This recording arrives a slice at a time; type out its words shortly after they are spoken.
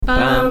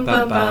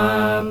bum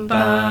bum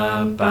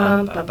bum bum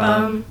bum bum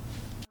bum.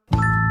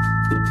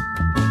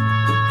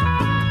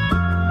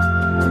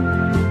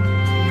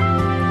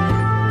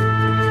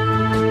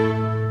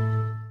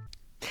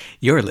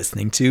 You're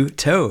listening to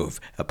Tove,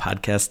 a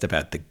podcast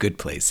about the good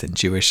place and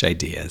Jewish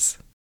ideas.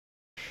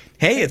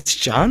 Hey, it's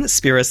John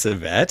Spira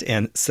Savet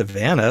and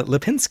Savannah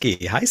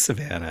Lipinski. Hi,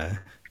 Savannah.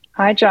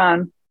 Hi,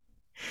 John.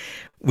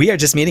 We are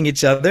just meeting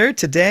each other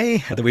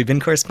today that we've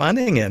been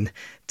corresponding, and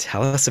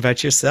tell us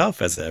about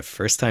yourself as a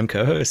first-time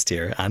co-host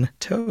here on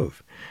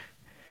Tove.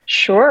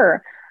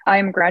 Sure.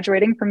 I'm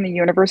graduating from the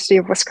University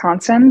of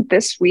Wisconsin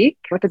this week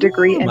with a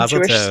degree in Mazel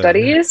Jewish tov.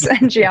 Studies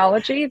and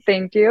Geology.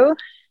 Thank you.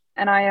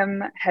 And I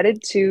am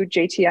headed to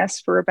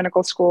JTS for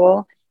rabbinical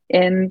school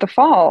in the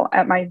fall.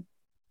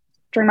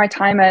 During my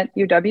time at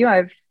UW,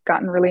 I've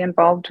gotten really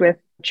involved with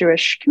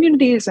Jewish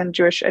communities and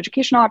Jewish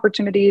educational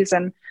opportunities,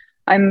 and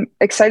I'm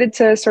excited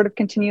to sort of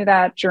continue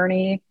that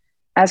journey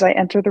as I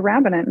enter the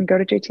rabbinate and go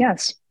to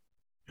JTS.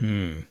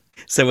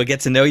 So we'll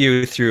get to know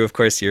you through, of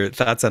course, your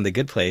thoughts on The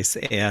Good Place.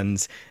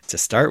 And to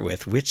start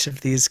with, which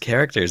of these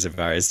characters of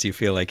ours do you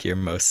feel like you're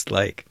most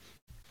like?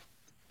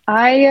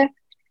 I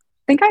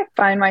think I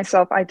find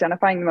myself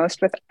identifying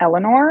most with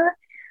Eleanor.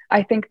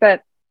 I think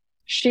that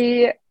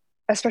she,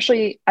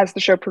 especially as the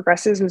show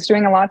progresses, is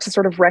doing a lot to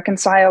sort of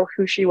reconcile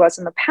who she was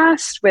in the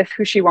past with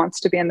who she wants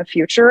to be in the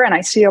future. And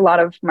I see a lot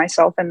of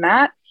myself in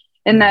that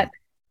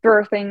there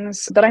are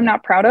things that I'm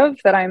not proud of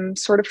that I'm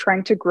sort of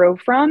trying to grow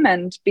from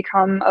and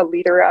become a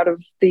leader out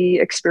of the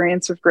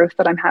experience of growth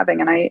that I'm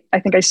having. And I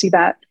think I see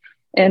that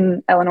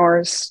in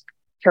Eleanor's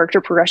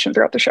character progression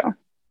throughout the show.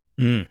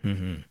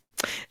 Mm-hmm.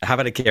 How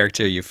about a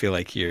character you feel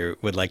like you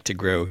would like to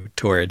grow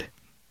toward?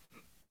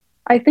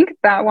 I think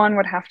that one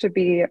would have to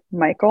be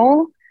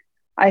Michael.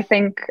 I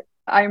think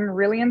I'm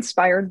really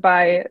inspired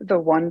by the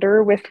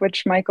wonder with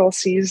which Michael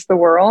sees the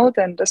world,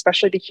 and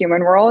especially the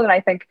human world. And I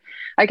think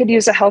I could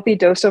use a healthy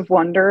dose of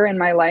wonder in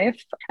my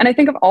life. And I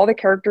think of all the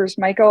characters,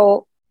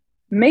 Michael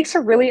makes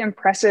a really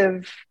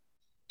impressive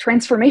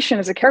transformation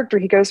as a character.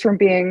 He goes from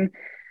being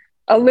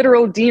a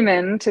literal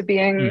demon to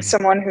being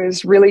someone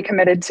who's really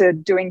committed to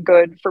doing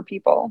good for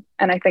people.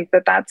 And I think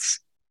that that's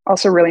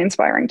also really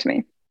inspiring to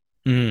me.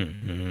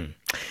 Mm-hmm.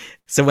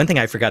 So one thing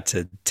I forgot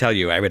to tell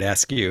you, I would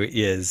ask you,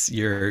 is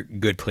your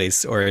Good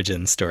Place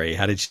origin story.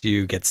 How did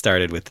you get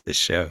started with this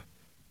show?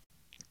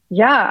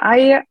 Yeah,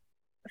 I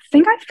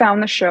think I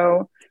found the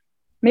show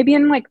maybe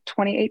in like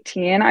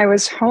 2018. I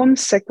was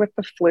homesick with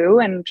the flu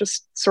and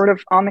just sort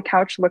of on the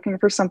couch looking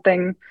for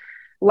something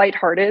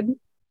lighthearted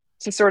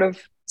to sort of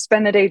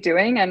spend the day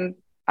doing. And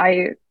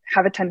I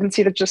have a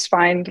tendency to just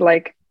find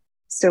like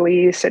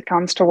silly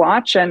sitcoms to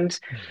watch, and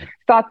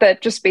thought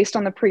that just based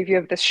on the preview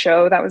of this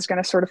show, that was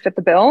going to sort of fit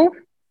the bill.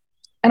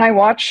 And I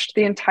watched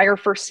the entire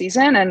first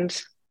season,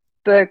 and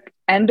the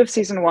end of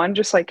season one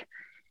just like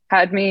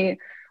had me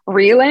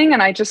reeling.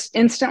 And I just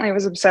instantly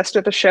was obsessed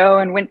with the show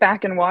and went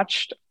back and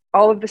watched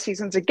all of the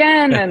seasons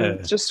again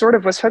and just sort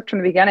of was hooked from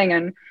the beginning.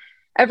 And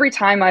every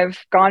time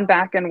I've gone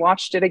back and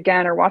watched it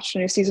again or watched a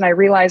new season, I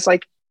realized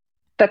like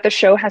that the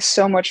show has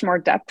so much more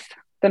depth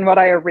than what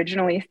I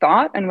originally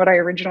thought and what I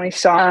originally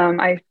saw.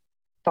 I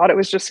thought it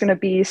was just going to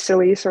be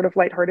silly, sort of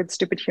lighthearted,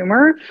 stupid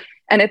humor.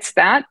 And it's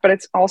that, but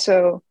it's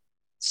also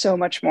so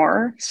much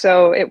more.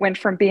 So it went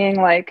from being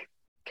like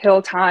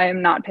kill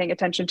time, not paying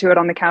attention to it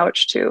on the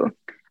couch, to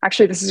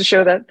actually, this is a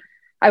show that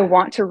I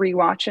want to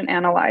rewatch and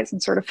analyze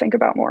and sort of think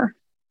about more.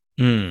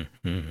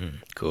 Mm-hmm.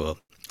 Cool.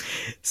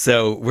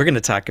 So we're going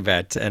to talk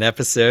about an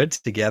episode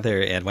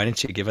together. And why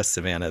don't you give us,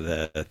 Savannah,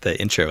 the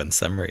intro and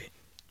summary?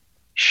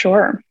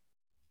 Sure.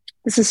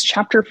 This is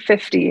chapter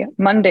 50,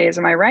 Mondays,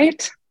 Am I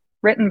Right?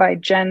 Written by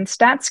Jen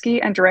Statsky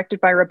and directed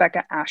by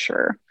Rebecca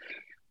Asher.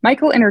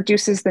 Michael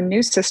introduces the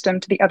new system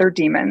to the other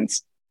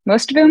demons.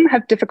 Most of whom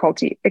have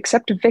difficulty,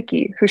 except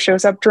Vicky, who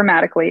shows up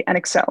dramatically and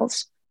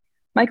excels.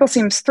 Michael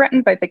seems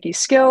threatened by Vicky's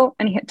skill,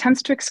 and he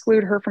attempts to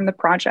exclude her from the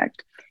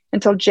project,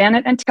 until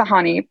Janet and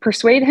Tahani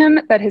persuade him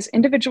that his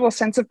individual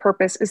sense of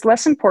purpose is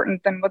less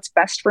important than what's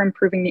best for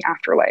improving the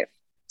afterlife.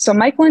 So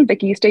Michael and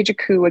Vicky stage a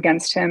coup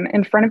against him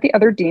in front of the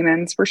other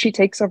demons, where she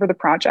takes over the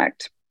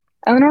project.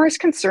 Eleanor is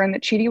concerned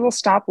that Chidi will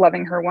stop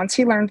loving her once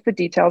he learns the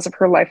details of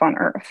her life on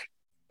Earth.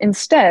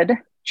 Instead,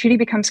 Chidi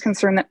becomes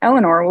concerned that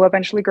Eleanor will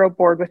eventually grow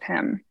bored with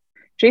him.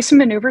 Jason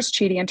maneuvers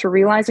Chidi into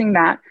realizing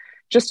that,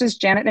 just as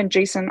Janet and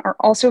Jason are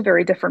also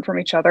very different from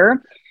each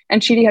other,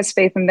 and Chidi has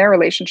faith in their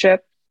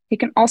relationship, he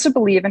can also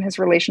believe in his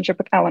relationship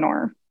with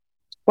Eleanor.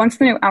 Once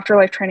the new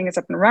afterlife training is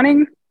up and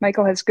running,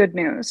 Michael has good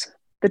news.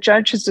 The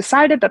judge has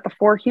decided that the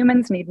 4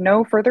 humans need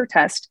no further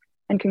test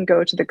and can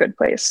go to the good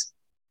place.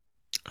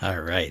 All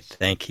right.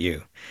 Thank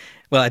you.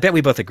 Well, I bet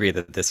we both agree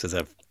that this was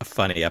a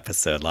funny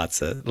episode.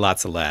 Lots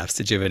of laughs.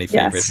 Did you have any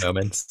favorite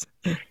moments?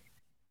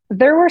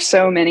 There were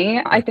so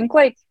many. I think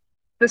like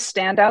the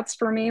standouts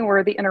for me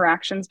were the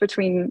interactions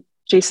between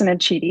Jason and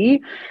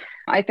Chidi.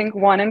 I think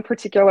one in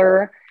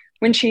particular,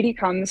 when Chidi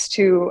comes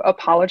to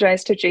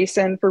apologize to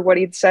Jason for what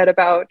he'd said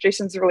about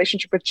Jason's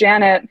relationship with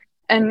Janet,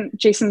 and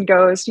Jason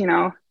goes,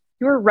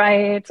 you were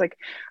right. Like,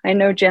 I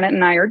know Janet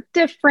and I are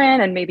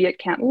different and maybe it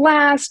can't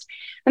last.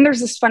 And there's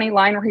this funny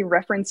line where he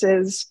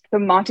references the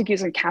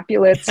Montagues and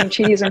Capulets, and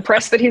Chidi's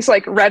impressed that he's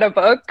like read a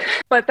book.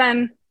 But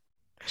then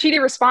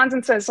Chidi responds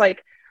and says,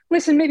 like,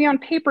 listen, maybe on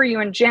paper you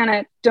and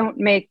Janet don't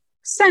make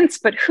sense,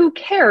 but who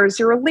cares?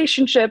 Your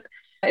relationship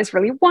is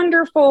really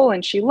wonderful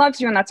and she loves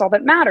you and that's all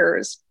that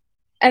matters.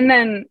 And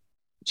then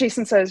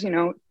Jason says,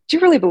 do you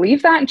really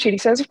believe that? And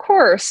Chidi says, of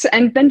course.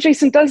 And then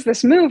Jason does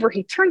this move where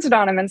he turns it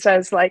on him and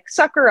says, like,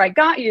 sucker, I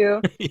got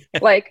you. Yeah.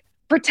 Like,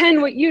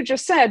 pretend what you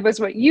just said was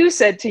what you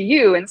said to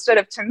you instead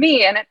of to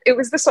me. And it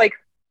was this like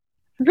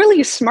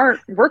really smart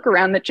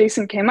workaround that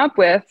Jason came up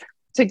with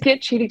to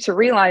get Chidi to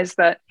realize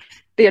that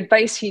the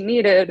advice he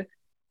needed,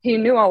 he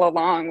knew all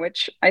along,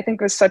 which I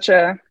think was such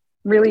a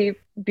really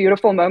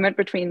beautiful moment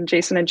between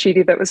Jason and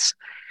Chidi that was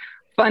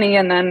funny.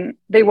 And then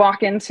they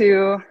walk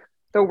into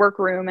the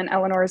workroom and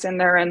Eleanor's in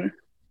there and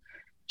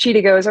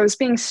Chidi goes, I was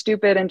being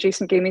stupid and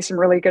Jason gave me some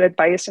really good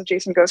advice. And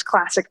Jason goes,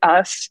 classic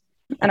us.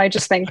 And I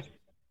just think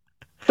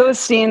those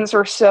scenes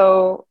are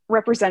so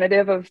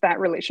representative of that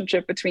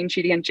relationship between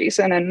Chidi and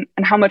Jason and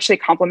how much they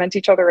complement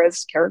each other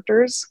as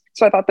characters.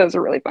 So I thought those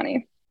were really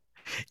funny.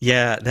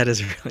 Yeah, that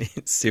is really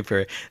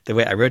super. The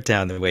way I wrote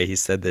down the way he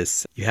said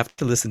this, you have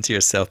to listen to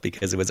yourself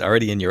because it was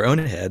already in your own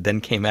head,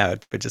 then came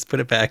out, but just put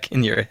it back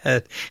in your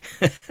head.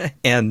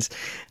 And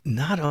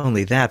not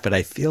only that, but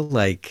I feel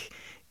like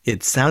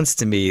it sounds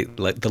to me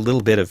like the little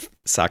bit of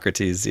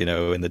Socrates,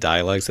 in the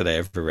dialogues that I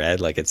ever read,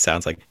 like it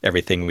sounds like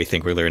everything we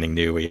think we're learning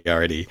new, we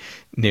already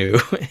knew.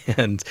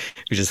 And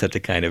we just have to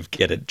kind of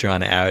get it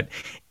drawn out.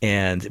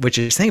 And what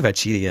you're saying about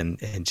Chidi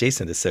and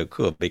Jason is so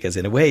cool because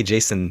in a way,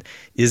 Jason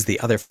is the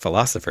other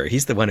philosopher.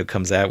 He's the one who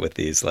comes out with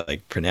these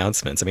like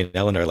pronouncements. I mean,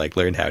 Eleanor like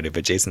learned how to,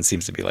 but Jason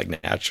seems to be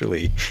like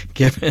naturally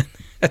given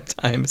at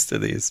times to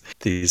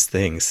these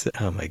things.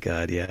 Oh my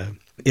God, yeah.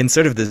 In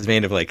sort of this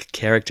vein of like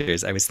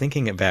characters, I was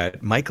thinking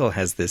about Michael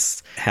has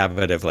this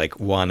habit of like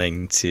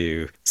wanting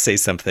to say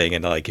something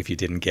and like if you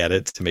didn't get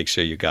it to make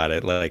sure you got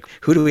it. Like,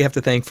 who do we have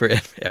to thank for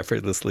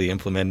effortlessly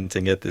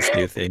implementing it, this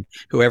new thing?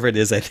 Whoever it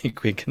is, I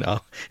think we can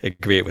all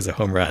agree it was a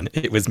home run.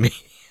 It was me.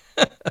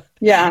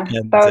 Yeah,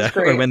 and, that was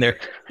great. Or when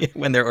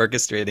they're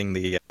orchestrating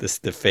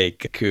the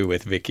fake coup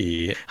with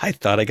Vicky, I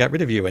thought I got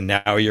rid of you and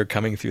now you're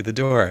coming through the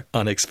door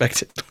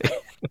unexpectedly.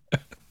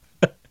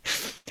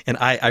 And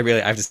I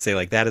really, I have to say,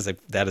 like, that is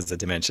a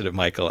dimension of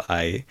Michael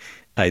I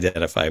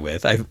identify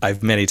with.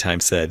 I've many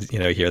times said,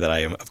 here that I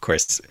am, of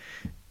course,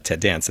 Ted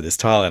Danson is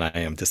tall and I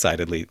am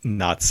decidedly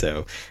not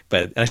so.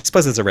 But I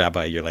suppose as a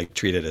rabbi, you're like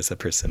treated as a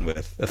person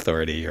with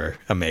authority or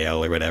a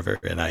male or whatever.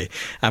 And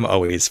I'm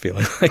always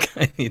feeling like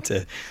I need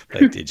to,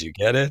 like, did you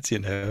get it?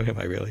 Am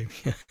I really?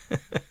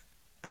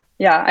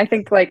 Yeah, I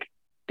think like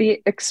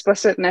the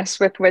explicitness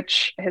with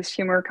which his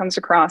humor comes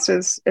across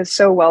is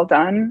so well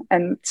done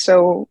and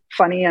so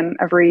funny, and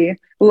every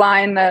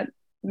line that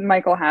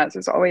Michael has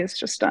is always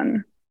just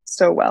done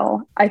so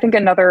well. I think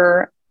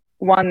another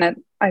one that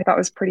I thought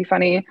was pretty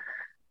funny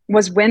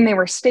was when they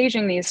were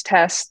staging these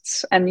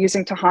tests and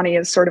using Tahani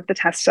as sort of the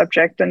test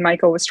subject, and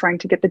Michael was trying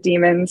to get the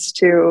demons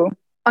to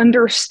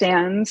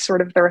understand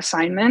sort of their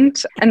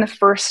assignment. And the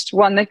first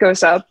one that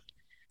goes up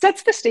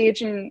sets the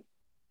stage, and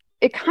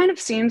it kind of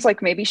seems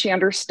like maybe she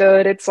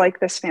understood. It's like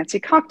this fancy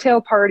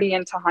cocktail party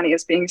and Tahani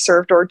is being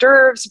served hors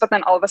d'oeuvres, but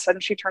then all of a sudden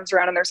she turns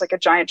around and there's like a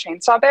giant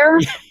chainsaw bear.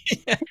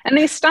 Yeah. And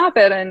they stop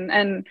it.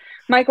 And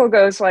Michael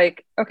goes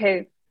like,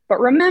 okay, but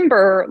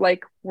remember,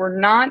 like, we're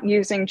not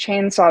using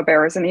chainsaw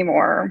bears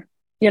anymore.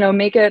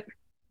 Make it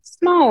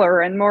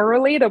smaller and more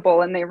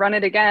relatable. And they run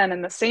it again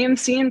and the same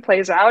scene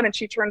plays out and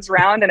she turns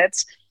around and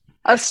it's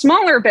a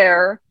smaller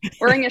bear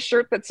wearing a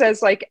shirt that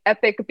says like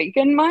epic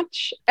bacon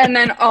much, and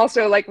then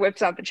also like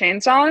whips out the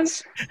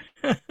chainsaws.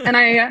 And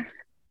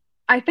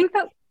I think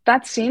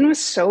that scene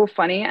was so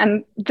funny,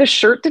 and the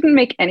shirt didn't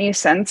make any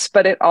sense,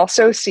 but it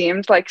also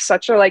seemed like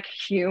such a like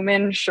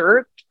human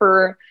shirt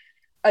for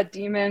a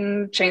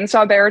demon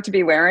chainsaw bear to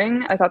be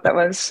wearing. I thought that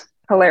was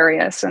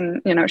hilarious.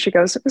 And she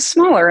goes, it was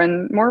smaller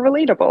and more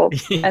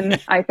relatable.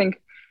 And I think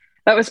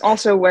that was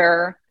also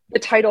where the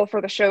title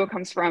for the show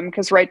comes from,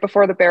 because right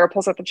before the bear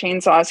pulls out the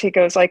chainsaws, he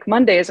goes like,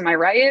 Mondays, am I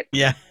right?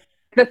 Yeah.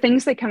 The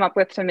things they come up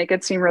with to make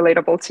it seem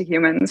relatable to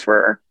humans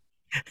were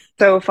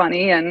so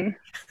funny. And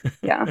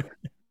yeah.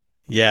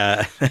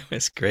 Yeah, that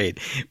was great.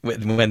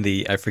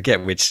 When I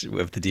forget which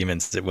of the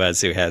demons it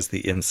was who has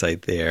the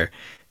insight there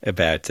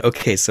about,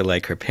 okay, so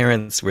like her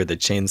parents were the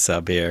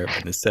chainsaw bear,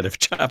 but instead of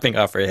chopping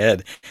off her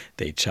head,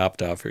 they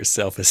chopped off her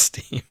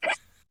self-esteem.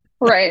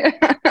 Right.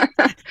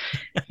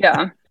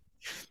 Yeah.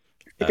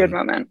 A good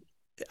moment.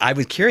 I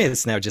was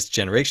curious now, just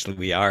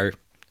generationally,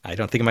 I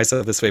don't think of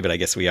myself this way, but I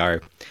guess we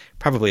are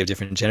probably of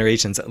different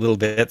generations a little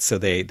bit. So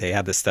they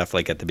had this stuff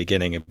like at the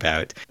beginning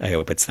about, I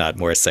hope it's not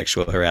more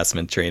sexual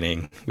harassment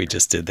training. We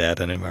just did that.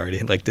 And I'm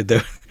already like, did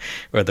that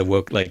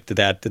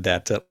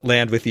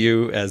land with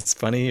you as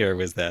funny, or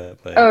was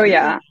that like, oh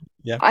yeah.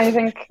 Yeah. I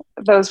think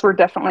those were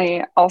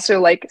definitely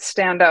also like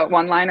standout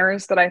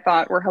one-liners that I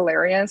thought were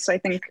hilarious. I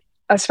think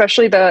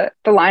especially the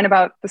line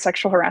about the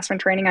sexual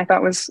harassment training I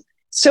thought was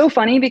so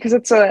funny because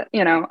it's a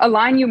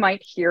line you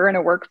might hear in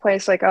a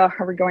workplace, like, oh,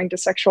 are we going to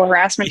sexual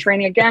harassment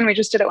training again? We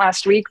just did it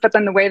last week. But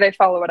then the way they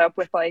follow it up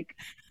with like,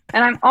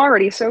 and I'm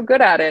already so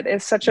good at it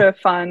is such a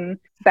fun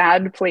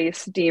bad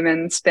place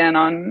demon spin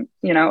on,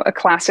 a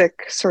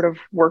classic sort of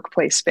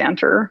workplace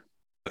banter.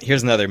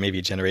 Here's another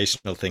maybe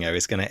generational thing I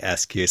was going to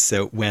ask you.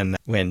 So when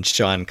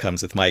Sean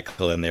comes with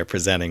Michael and they're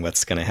presenting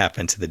what's going to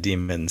happen to the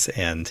demons,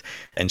 and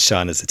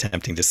Sean is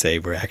attempting to say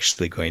we're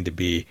actually going to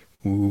be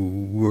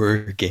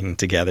working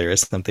together or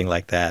something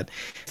like that,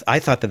 I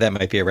thought that that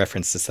might be a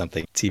reference to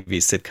something TV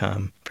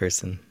sitcom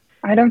person.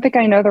 I don't think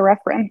I know the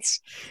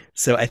reference.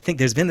 So I think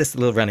there's been this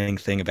little running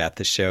thing about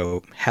the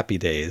show Happy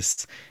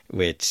Days,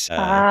 which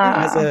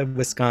has a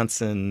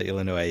Wisconsin,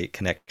 Illinois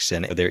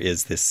connection. There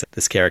is this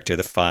character,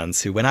 the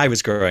Fonz, who when I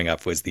was growing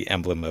up was the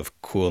emblem of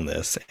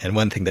coolness. And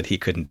one thing that he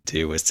couldn't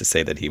do was to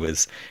say that he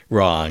was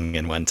wrong.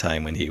 And one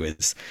time when he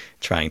was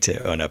trying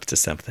to own up to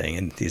something,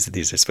 and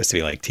these are supposed to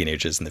be like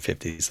teenagers in the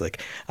 50s,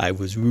 like I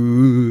was,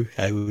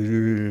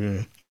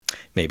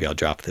 maybe I'll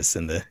drop this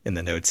in the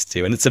notes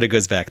too. And it sort of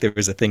goes back. There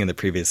was a thing in the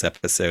previous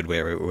episode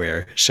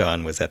where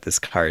Sean was at this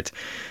cart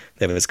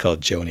that was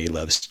called Joni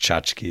Loves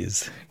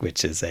Tchotchkes,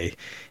 which is a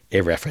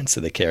reference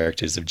to the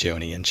characters of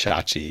Joni and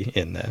Chachi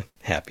in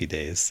Happy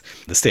Days.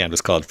 The stand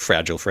was called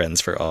Fragile Friends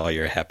for All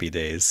Your Happy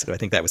Days. So I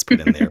think that was put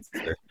in there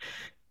for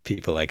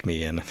people like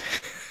me and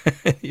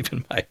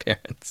even my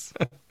parents.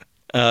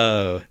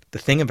 Oh, the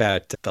thing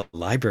about the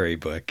library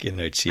book,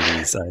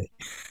 Chidi's,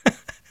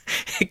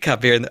 it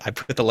got here and I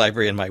put the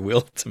library in my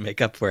will to make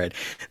up for it.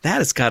 That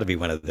has got to be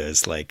one of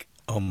those like,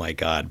 oh my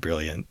God,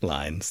 brilliant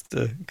lines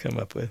to come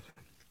up with.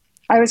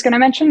 I was going to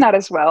mention that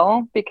as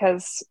well,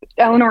 because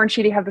Eleanor and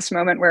Chidi have this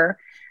moment where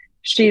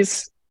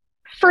she's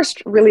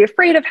first really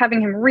afraid of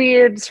having him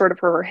read sort of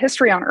her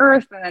history on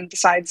Earth, and then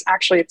decides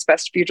actually it's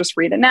best if you just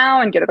read it now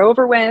and get it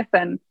over with.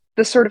 And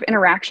the sort of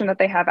interaction that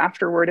they have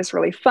afterward is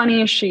really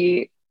funny.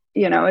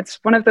 It's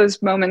one of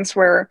those moments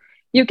where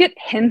you get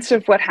hints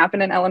of what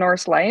happened in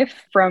Eleanor's life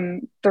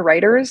from the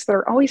writers that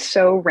are always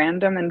so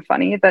random and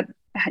funny that,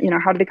 how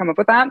did they come up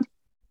with that?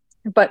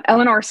 But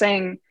Eleanor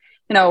saying,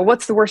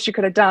 what's the worst you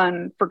could have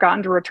done?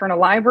 Forgotten to return a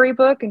library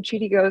book? And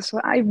Chidi goes,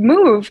 well, I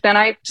moved and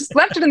I just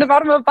left it in the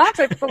bottom of a box.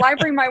 I put the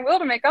library in my will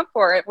to make up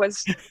for it.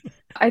 Was,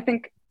 I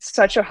think,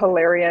 such a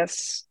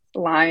hilarious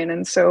line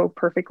and so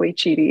perfectly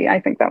Chidi. I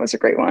think that was a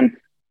great one.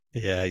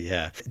 Yeah,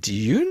 yeah. Do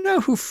you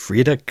know who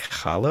Frida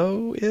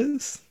Kahlo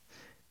is?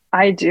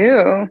 I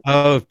do.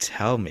 Oh,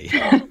 tell me.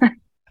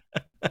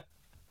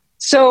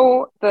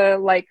 So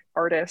the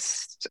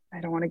artist, I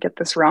don't want to get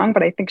this wrong,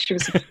 but I think she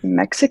was a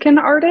Mexican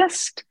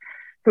artist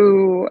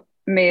who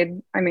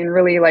made,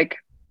 really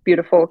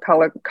beautiful,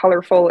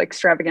 colorful,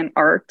 extravagant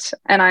art.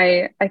 And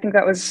I think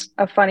that was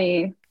a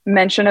funny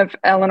mention of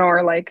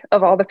Eleanor,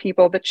 of all the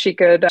people that she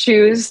could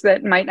choose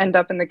that might end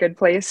up in the good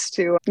place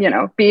to,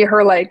 be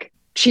her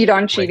cheat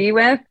on Chidi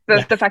with.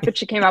 The fact that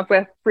she came up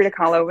with Frida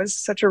Kahlo was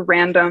such a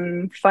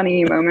random,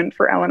 funny moment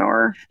for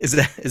Eleanor. Is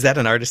that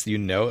an artist you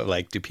know?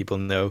 Do people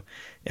know?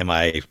 Am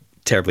I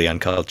terribly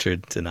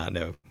uncultured to not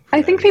know?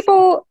 I think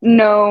people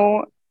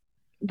know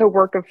the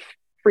work of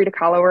Frida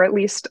Kahlo, or at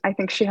least I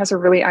think she has a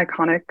really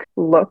iconic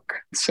look.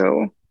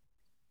 So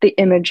the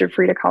image of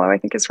Frida Kahlo, I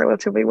think, is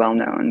relatively well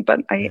known, but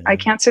I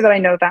can't say that I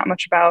know that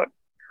much about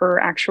her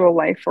actual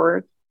life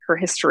or her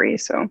history.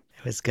 So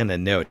I was going to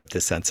note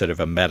this on sort of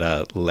a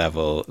meta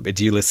level, but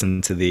do you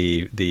listen to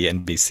the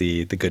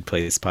NBC The Good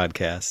Place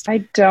podcast? I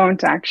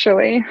don't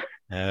actually.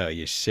 Oh,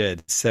 you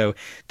should. So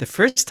the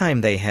first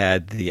time they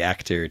had the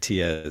actor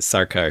Tia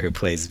Sarkar, who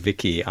plays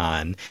Vicky,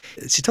 on,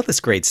 she told this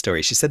great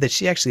story. She said that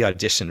she actually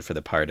auditioned for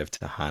the part of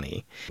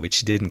Tahani, which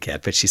she didn't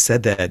get, but she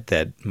said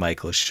that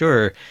Michael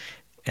Schur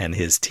and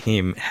his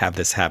team have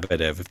this habit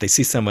of, if they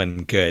see someone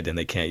good and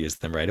they can't use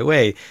them right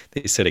away,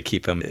 they sort of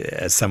keep them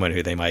as someone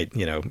who they might,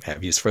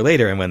 have use for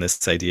later. And when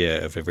this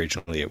idea of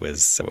originally it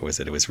was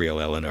real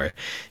Eleanor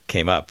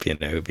came up,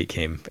 who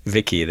became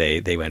Vicky,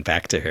 they went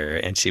back to her,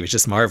 and she was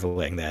just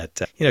marveling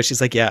that,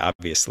 she's like, yeah,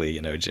 obviously,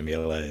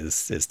 Jamila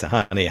is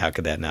Tahani. How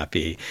could that not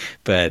be?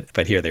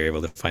 But here they're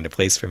able to find a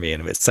place for me.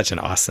 And it's such an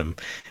awesome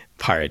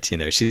part.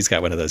 She's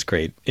got one of those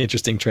great,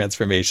 interesting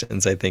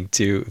transformations, I think,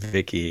 to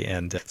Vicky.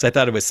 And so I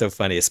thought it was so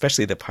funny,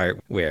 especially the part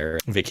where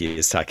Vicky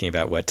is talking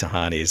about what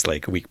Tahani's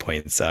weak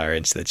points are,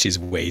 and that she's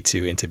way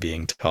too into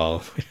being tall,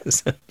 which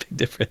is a big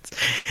difference.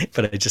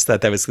 But I just thought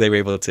they were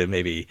able to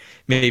maybe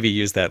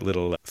use that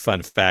little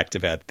fun fact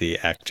about the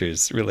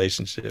actors'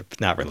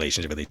 not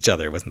relationship with each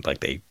other. It wasn't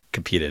like they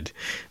competed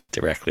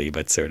directly,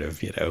 but sort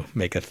of,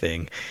 make a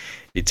thing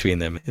between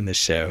them in the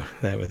show.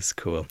 That was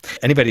cool.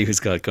 Anybody who's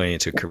going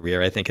into a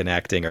career, I think, in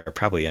acting, or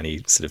probably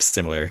any sort of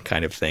similar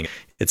kind of thing,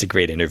 it's a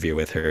great interview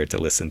with her to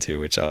listen to,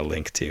 which I'll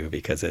link to,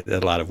 because it a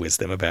lot of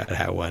wisdom about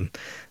how one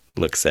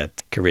looks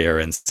at career,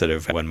 and sort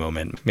of one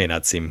moment may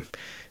not seem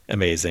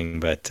amazing,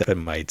 but it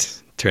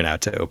might turn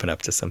out to open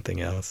up to something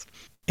else.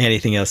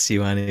 Anything else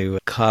you want to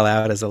call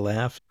out as a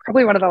laugh?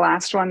 Probably one of the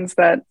last ones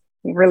that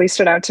really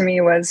stood out to me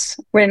was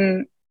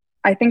when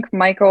I think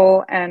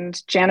Michael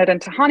and Janet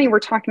and Tahani were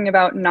talking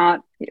about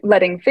not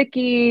letting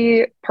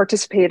Vicky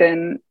participate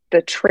in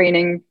the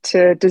training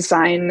to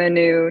design the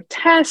new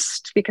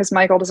test because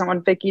Michael doesn't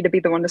want Vicky to be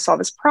the one to solve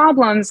his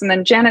problems. And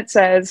then Janet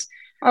says,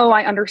 "Oh,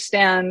 I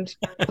understand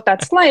what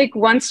that's like.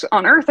 Once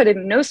on Earth, I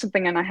didn't know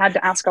something and I had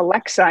to ask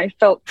Alexa. I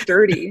felt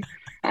dirty."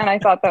 And I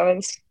thought that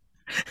was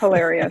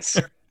hilarious.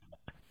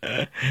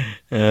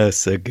 Oh,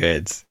 so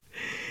good.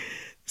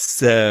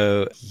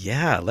 So,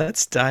 yeah,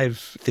 let's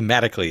dive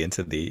thematically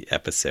into the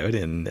episode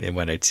in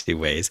one or two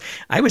ways.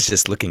 I was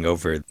just looking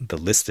over the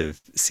list of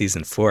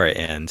season 4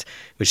 and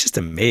was just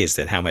amazed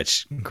at how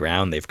much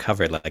ground they've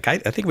covered. Like, I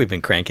think we've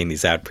been cranking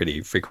these out pretty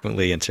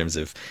frequently in terms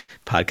of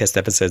podcast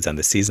episodes on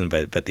the season,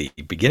 but the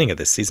beginning of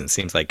this season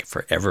seems like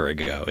forever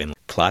ago in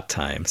plot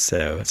time.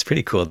 So it's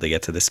pretty cool to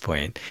get to this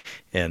point.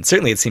 And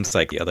certainly it seems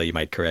like, although you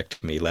might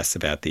correct me, less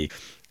about the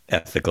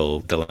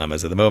ethical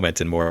dilemmas of the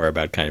moment and more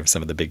about kind of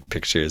some of the big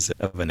pictures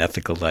of an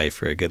ethical life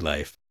or a good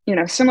life.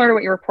 Similar to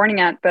what you were pointing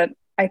at, that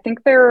I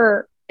think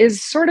there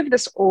is sort of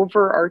this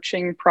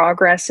overarching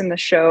progress in the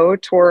show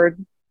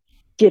toward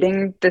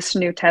getting this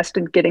new test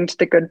and getting to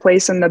the good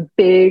place. And the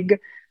big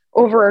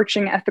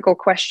overarching ethical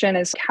question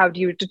is, how do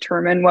you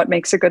determine what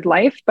makes a good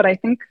life? But I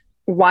think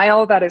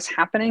while that is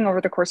happening over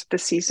the course of the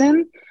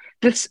season,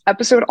 this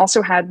episode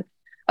also had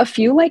a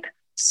few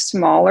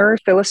smaller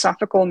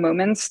philosophical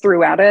moments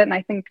throughout it. And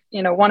I think,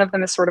 one of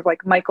them is sort of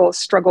like Michael's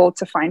struggle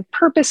to find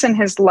purpose in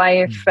his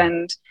life.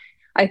 And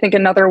I think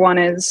another one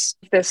is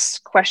this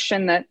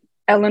question that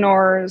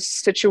Eleanor's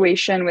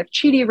situation with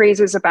Chidi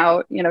raises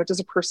about, does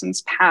a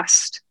person's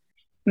past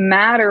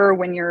matter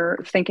when you're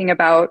thinking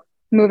about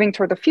moving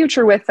toward the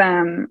future with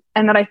them?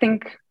 And that I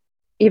think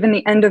even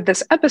the end of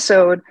this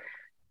episode,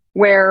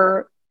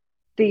 where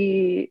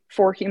the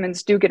 4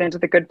 humans do get into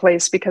the good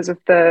place because of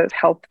the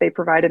help they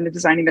provide in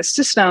designing the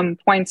system,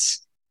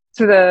 points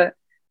to the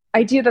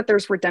idea that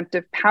there's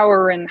redemptive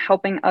power in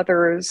helping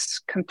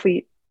others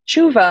complete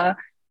tshuva.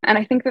 And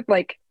I think that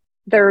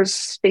there's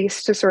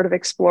space to sort of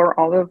explore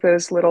all of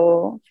those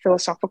little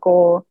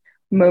philosophical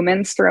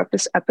moments throughout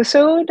this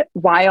episode,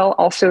 while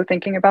also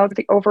thinking about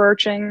the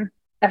overarching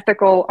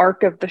ethical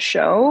arc of the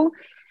show.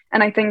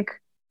 And I think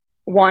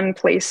one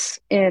place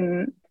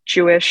in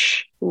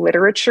Jewish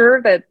literature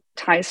that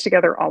ties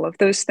together all of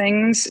those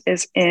things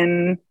is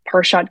in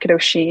Parshat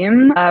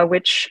Kedoshim,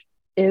 which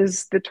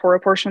is the Torah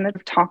portion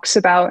that talks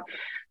about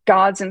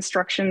God's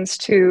instructions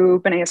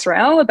to Bnei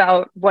Israel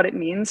about what it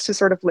means to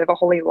sort of live a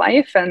holy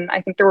life. And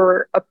I think there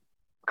were a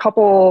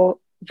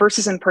couple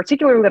verses in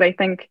particular that I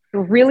think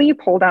really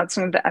pulled out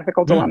some of the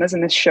ethical dilemmas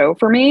in this show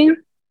for me.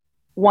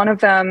 One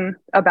of them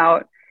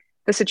about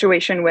the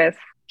situation with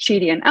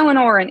Chidi and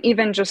Eleanor, and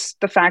even just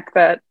the fact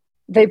that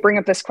they bring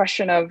up this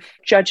question of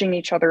judging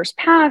each other's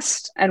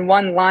past. And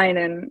one line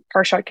in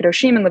Parshat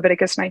Kedoshim in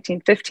Leviticus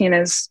 19:15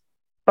 is,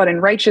 "But in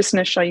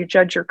righteousness shall you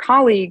judge your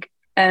colleague."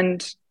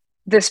 And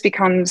this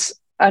becomes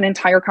an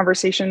entire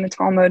conversation in the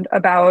Talmud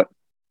about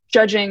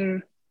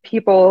judging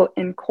people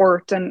in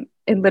court and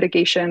in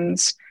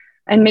litigations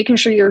and making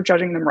sure you're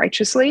judging them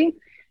righteously.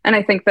 And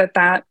I think that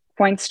that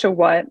points to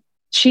what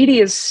Chidi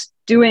is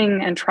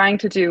doing and trying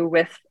to do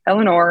with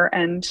Eleanor,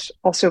 and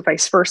also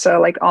vice versa.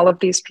 All of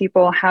these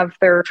people have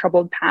their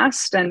troubled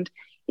past, and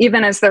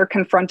even as they're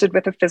confronted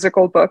with a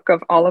physical book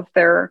of all of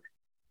their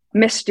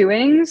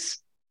misdoings,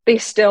 they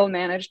still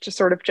manage to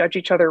sort of judge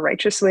each other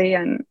righteously.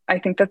 And I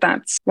think that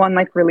that's one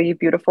really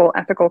beautiful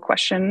ethical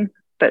question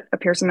that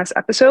appears in this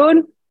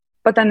episode.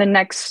 But then the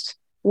next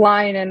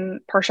line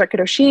in Parshat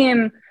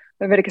Kedoshim,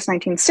 Leviticus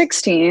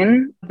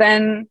 19:16,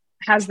 then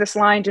has this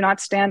line, "Do not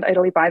stand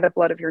idly by the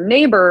blood of your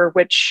neighbor,"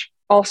 which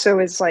also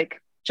is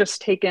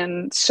just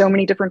taken so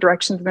many different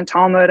directions in the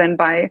Talmud and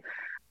by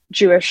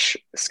Jewish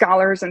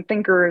scholars and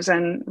thinkers.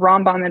 And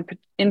Rambam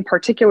in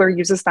particular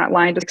uses that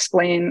line to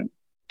explain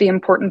the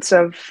importance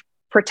of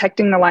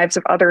protecting the lives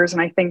of others.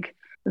 And I think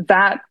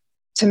that,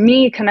 to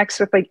me, connects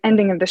with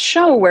ending of the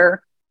show,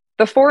 where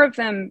the 4 of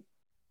them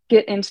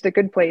get into the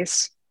good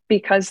place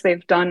because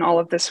they've done all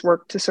of this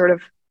work to sort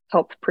of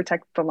help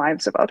protect the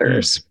lives of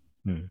others.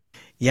 Mm-hmm.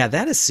 Yeah,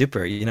 that is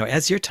super.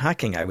 As you're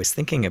talking, I was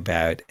thinking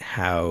about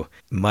how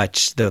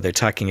much, though they're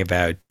talking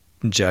about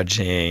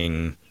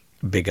judging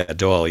big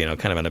adol,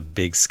 kind of on a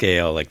big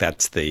scale,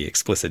 that's the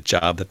explicit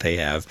job that they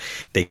have.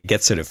 They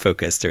get sort of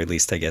focused, or at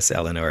least I guess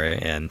Eleanor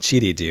and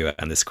Chidi do,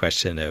 on this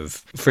question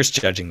of first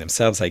judging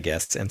themselves, I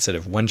guess, and sort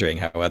of wondering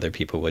how other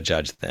people will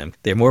judge them.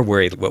 They're more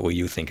worried, what will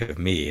you think of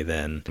me,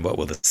 than what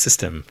will the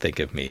system think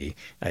of me,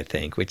 I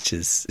think, which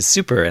is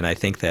super. And I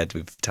think that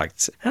we've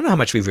talked, I don't know how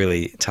much we've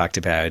really talked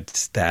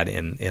about that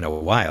in a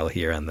while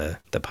here on the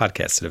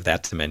podcast, sort of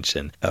that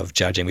dimension of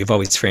judging. We've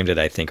always framed it,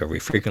 I think, or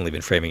we've frequently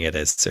been framing it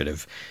as sort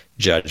of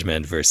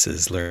judgment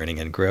versus learning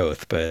and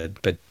growth,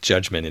 but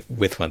judgment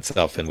with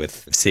oneself and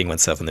with seeing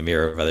oneself in the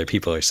mirror of other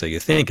people, or so you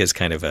think, is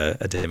kind of a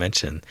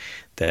dimension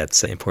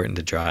that's important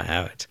to draw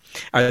out.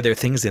 Are there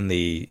things in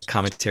the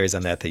commentaries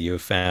on that you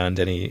have found,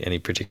 any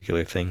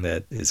particular thing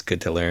that is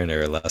good to learn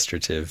or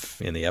illustrative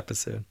in the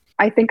episode?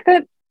 I think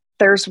that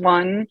there's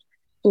one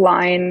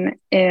line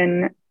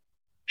in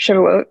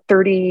Shavuot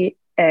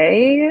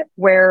 30a,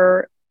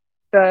 where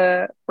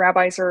the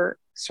rabbis are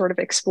sort of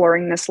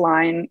exploring this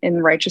line,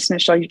 in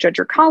righteousness shall you judge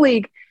your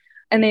colleague.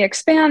 And they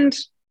expand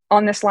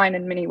on this line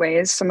in many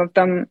ways, some of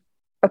them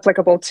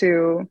applicable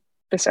to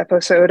this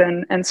episode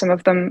and some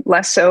of them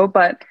less so.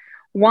 But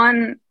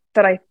one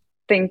that I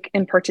think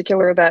in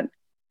particular that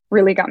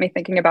really got me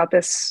thinking about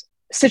this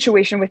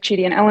situation with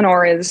Chidi and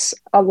Eleanor is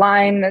a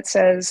line that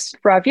says,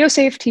 Rav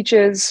Yosef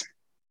teaches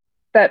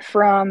that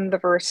from the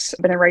verse,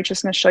 "But in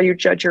righteousness shall you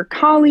judge your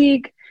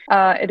colleague,"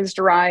 it is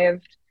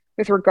derived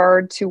with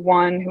regard to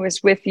one who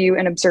is with you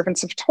in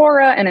observance of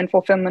Torah and in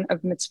fulfillment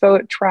of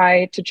mitzvot.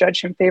 Try to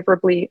judge him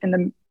favorably in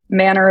the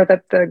manner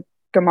that the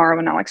Gemara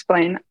will now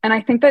explain. And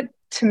I think that,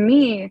 to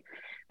me,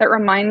 that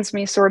reminds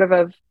me sort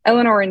of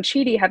Eleanor and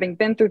Chidi having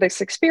been through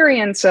this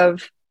experience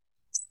of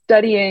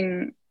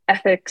studying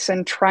ethics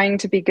and trying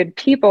to be good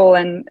people.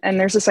 And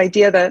there's this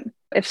idea that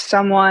if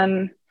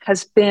someone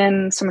has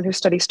been someone who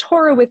studies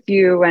Torah with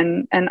you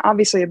and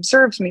obviously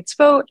observes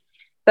mitzvot,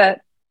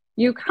 that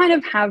you kind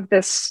of have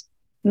this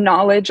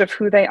knowledge of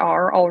who they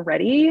are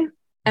already.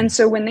 And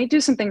so when they do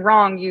something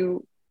wrong,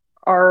 you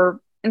are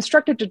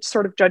instructed to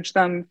sort of judge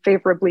them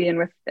favorably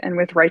and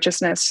with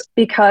righteousness,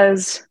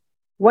 because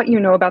what you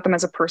know about them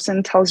as a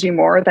person tells you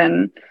more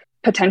than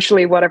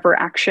potentially whatever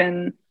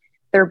action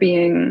they're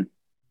being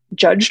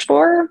judged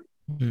for.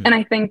 And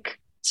I think,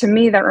 to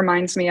me, that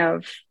reminds me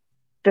of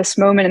this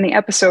moment in the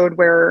episode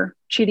where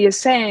Chidi is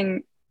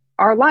saying,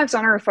 our lives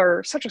on earth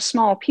are such a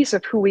small piece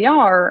of who we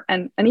are,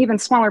 and an even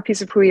smaller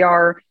piece of who we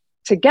are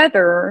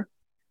together.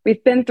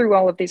 We've been through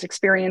all of these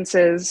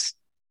experiences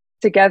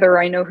together.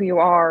 I know who you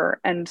are,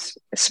 and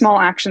small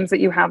actions that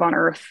you have on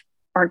earth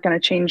aren't going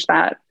to change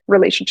that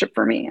relationship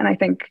for me. And I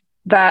think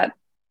that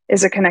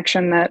is a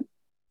connection that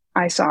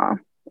I saw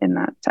in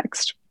that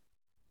text.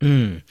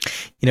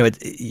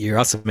 You're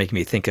also making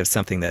me think of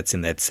something that's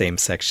in that same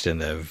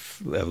section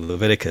of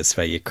Leviticus,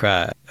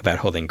 Vayikra, about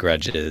holding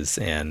grudges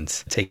and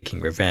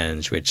taking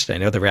revenge, which I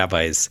know the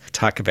rabbis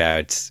talk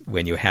about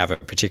when you have a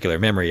particular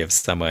memory of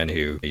someone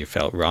who you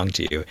felt wronged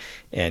you,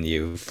 and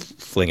you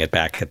fling it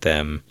back at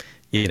them,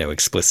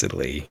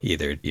 explicitly.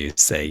 Either you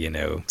say,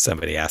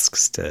 somebody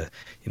asks to,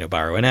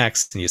 borrow an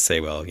axe, and you say,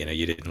 well,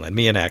 you didn't lend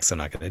me an axe, I'm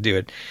not going to do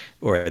it.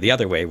 Or the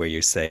other way, where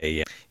you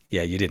say,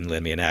 yeah, you didn't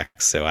lend me an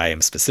axe, so I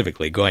am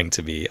specifically going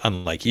to be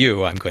unlike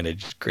you. I'm going to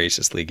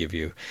graciously give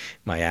you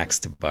my axe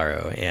to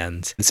borrow.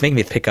 And it's making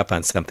me pick up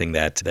on something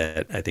that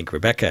I think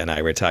Rebecca and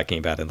I were talking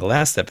about in the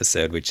last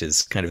episode, which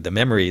is kind of the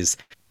memories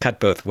cut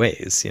both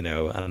ways.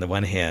 On the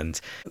one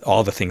hand,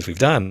 all the things we've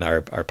done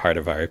are part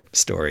of our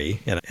story.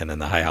 And in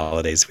the high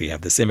holidays, we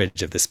have this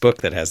image of this book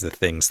that has the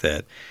things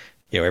that,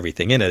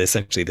 everything in it,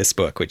 essentially this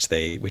book, which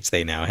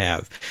they now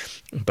have,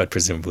 but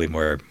presumably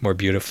more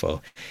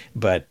beautiful.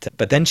 But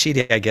then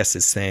Chidi, I guess,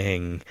 is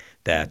saying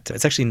that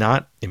it's actually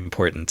not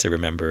important to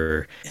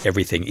remember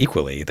everything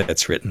equally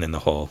that's written in the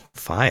whole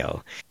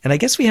file. And I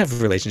guess we have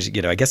a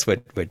relationship, I guess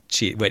what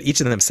each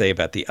of them say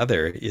about the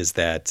other is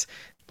that,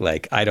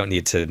 like, I don't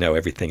need to know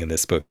everything in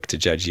this book to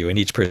judge you. And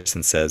each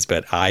person says,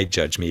 but I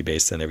judge me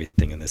based on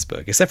everything in this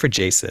book, except for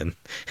Jason,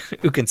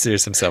 who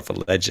considers himself a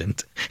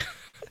legend.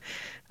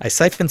 I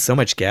siphoned so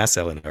much gas,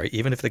 Eleanor,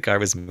 even if the car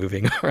was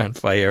moving or on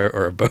fire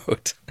or a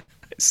boat.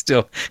 I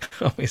still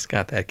always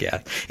got that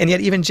gas. And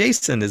yet even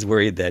Jason is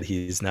worried that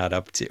he's not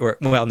up to,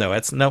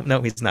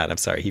 no, he's not. I'm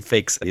sorry. He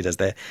does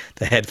the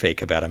head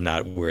fake about I'm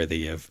not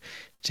worthy of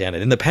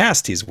Janet. In the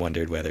past, he's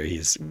wondered whether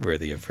he's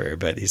worthy of her,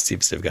 but he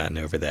seems to have gotten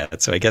over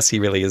that. So I guess he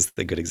really is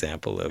the good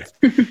example of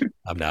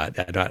I'm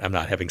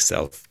not having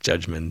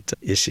self-judgment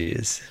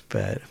issues.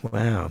 But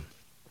wow.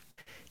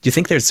 Do you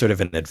think there's sort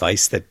of an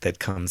advice that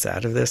comes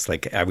out of this?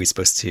 Like, are we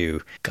supposed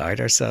to guard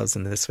ourselves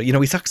in this way?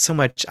 We talk so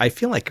much, I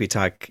feel like we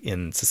talk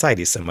in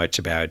society so much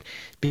about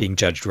being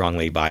judged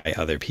wrongly by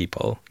other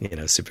people,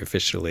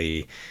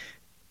 superficially.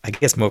 I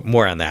guess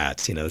more on that,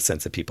 the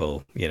sense that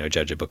people,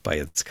 judge a book by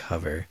its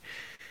cover.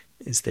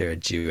 Is there a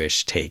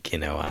Jewish take,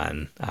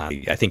 on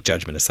I think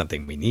judgment is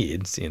something we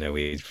need.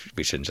 We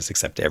shouldn't just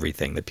accept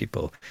everything that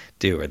people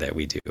do or that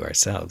we do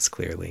ourselves,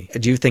 clearly.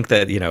 Do you think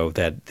that,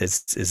 that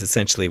this is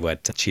essentially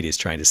what Chidi is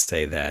trying to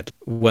say, that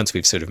once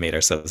we've sort of made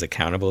ourselves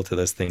accountable to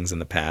those things in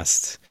the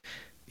past,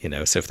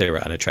 so if there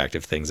were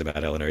unattractive things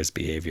about Eleanor's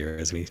behavior,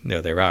 as we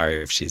know there are,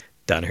 if she's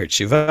done her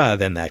tshuva,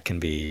 then that can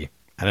be,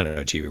 I don't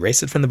know, do you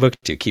erase it from the book?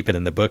 Do you keep it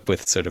in the book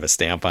with sort of a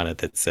stamp on it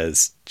that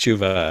says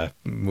tshuva,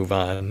 move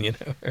on,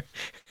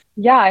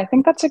 Yeah, I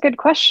think that's a good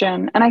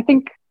question. And I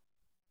think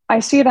I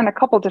see it in a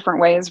couple different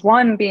ways.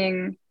 One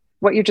being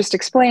what you just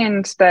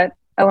explained, that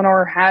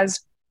Eleanor has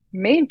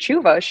made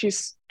tshuva.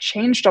 She's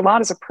changed a lot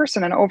as a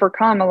person and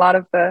overcome a lot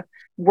of the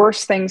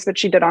worst things that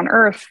she did on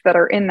earth that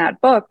are in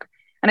that book.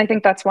 And I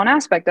think that's one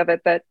aspect of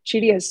it, that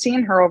Chidi has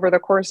seen her over the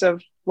course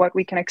of what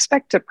we can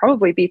expect to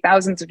probably be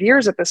thousands of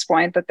years at this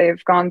point, that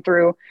they've gone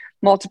through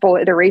multiple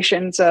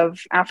iterations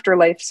of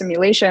afterlife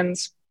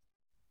simulations.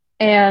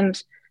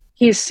 And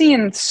he's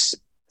seen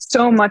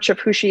so much of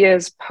who she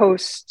is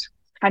post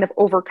kind of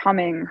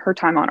overcoming her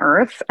time on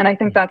earth. And I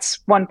think that's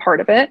one part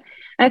of it.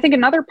 And I think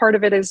another part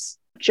of it is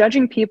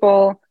judging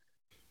people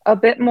a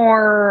bit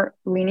more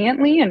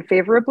leniently and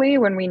favorably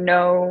when we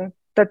know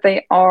that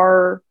they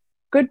are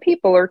good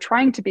people or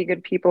trying to be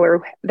good people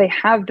or they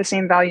have the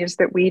same values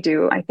that we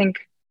do. I think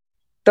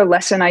the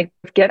lesson I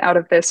get out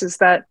of this is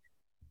that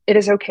it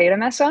is okay to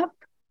mess up,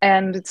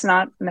 and it's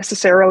not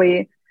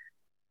necessarily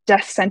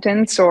death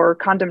sentence or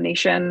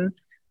condemnation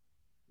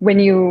when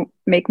you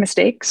make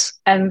mistakes,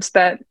 and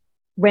that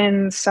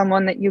when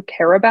someone that you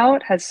care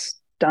about has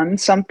done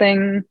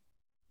something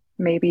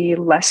maybe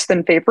less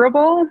than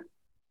favorable,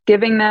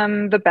 giving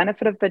them the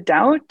benefit of the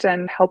doubt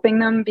and helping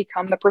them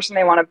become the person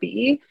they want to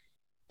be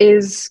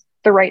is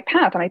the right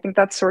path. And I think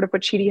that's sort of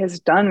what Chidi has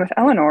done with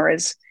Eleanor,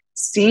 is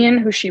seeing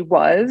who she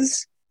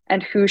was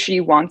and who she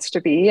wants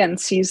to be, and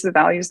sees the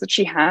values that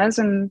she has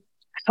and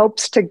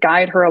helps to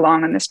guide her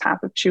along on this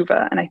path of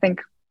tshuva. And I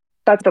think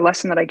that's the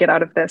lesson that I get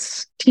out of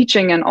this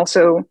teaching, and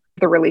also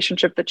the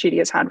relationship that Chidi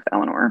has had with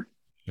Eleanor.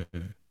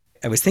 Mm-hmm.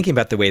 I was thinking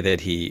about the way that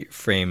he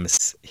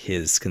frames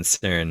his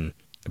concern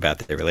about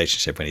their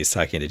relationship when he's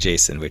talking to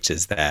Jason, which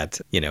is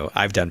that,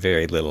 I've done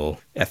very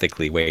little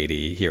ethically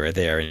weighty here or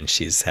there, and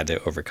she's had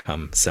to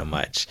overcome so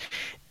much.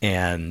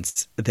 And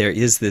there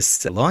is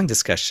this long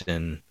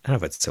discussion, I don't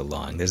know if it's so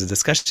long, there's a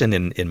discussion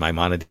in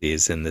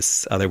Maimonides in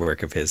this other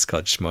work of his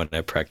called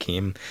Shmona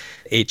Prakim,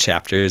 8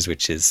 chapters,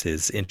 which is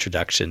his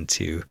introduction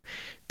to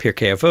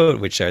Pirkei Avot,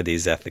 which are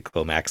these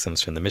ethical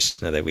maxims from the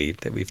Mishnah that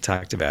we've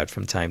talked about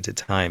from time to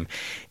time.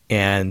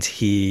 And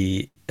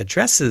he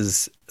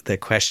addresses the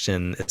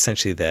question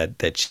essentially that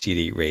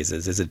Chidi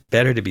raises: is it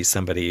better to be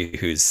somebody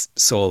whose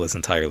soul is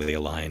entirely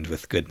aligned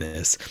with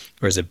goodness,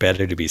 or is it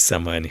better to be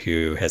someone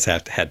who has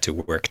had to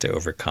work to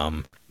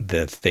overcome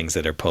the things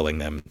that are pulling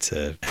them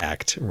to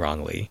act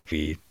wrongly?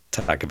 We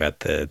talk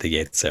about the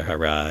Yetzer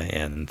Hara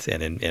and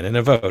in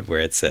a vote where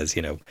it says,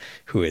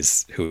 who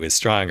is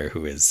strong or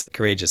who is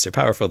courageous or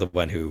powerful, the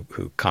one who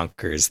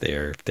conquers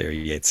their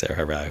Yetzer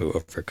Hara, who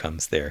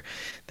overcomes their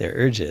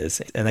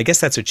urges. And I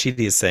guess that's what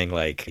Chidi is saying.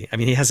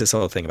 He has this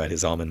whole thing about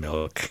his almond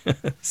milk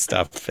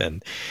stuff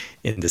and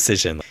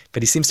indecision,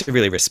 but he seems to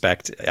really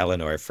respect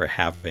Eleanor for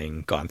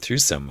having gone through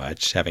so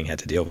much, having had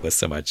to deal with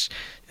so much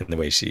in the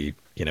way she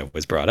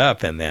was brought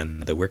up, and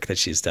then the work that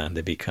she's done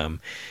to become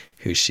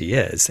who she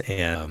is.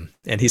 And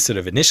he's sort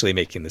of initially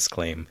making this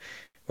claim,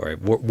 or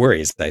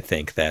worries, I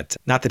think, that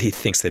not that he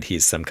thinks that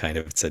he's some kind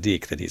of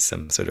tzaddik, that he's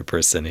some sort of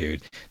person who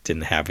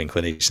didn't have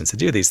inclinations to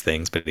do these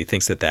things, but he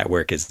thinks that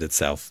work is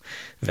itself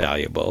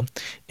valuable,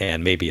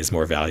 and maybe is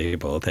more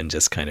valuable than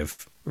just kind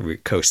of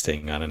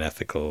coasting on an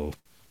ethical,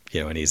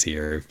 an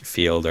easier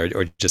field,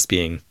 or just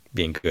being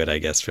good, I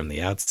guess, from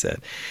the outset.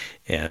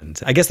 And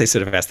I guess they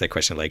sort of asked that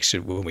question,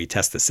 when we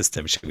test the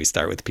system, should we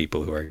start with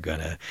people who are going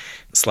to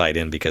slide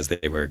in because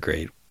they were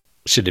great?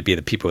 Should it be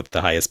the people with the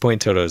highest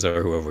point totals,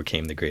 or who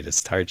overcame the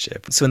greatest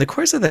hardship? So in the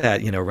course of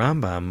that,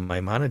 Rambam,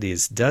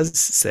 Maimonides, does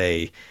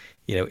say,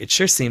 it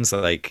sure seems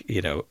like,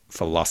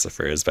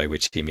 philosophers, by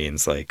which he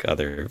means like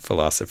other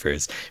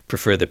philosophers,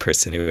 prefer the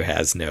person who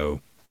has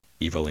no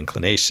evil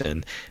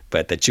inclination,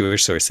 but that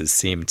Jewish sources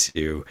seem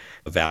to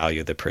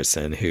value the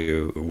person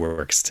who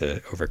works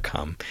to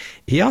overcome.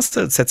 He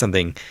also said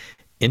something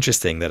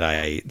interesting that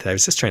I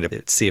was just trying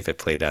to see if it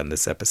played out in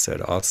this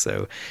episode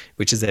also,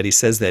 which is that he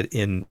says that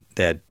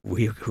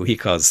who he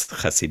calls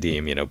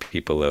Hasidim,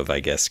 people of,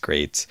 I guess,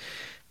 great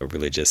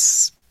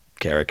religious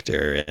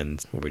character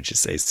and, what would you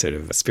say, sort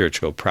of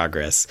spiritual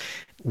progress,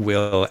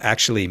 will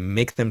actually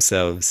make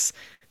themselves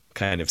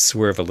kind of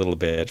swerve a little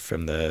bit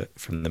from the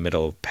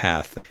middle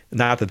path.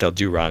 Not that they'll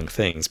do wrong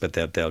things, but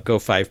that they'll go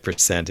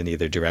 5% in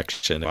either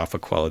direction off a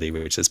quality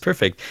which is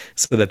perfect,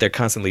 so that they're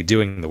constantly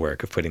doing the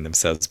work of putting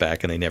themselves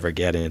back, and they never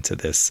get into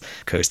this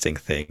coasting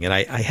thing. And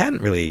I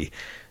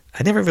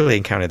never really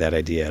encountered that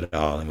idea at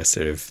all, and was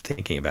sort of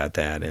thinking about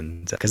that.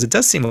 And because it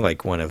does seem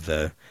like one of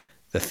the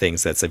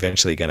things that's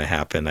eventually going to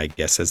happen, I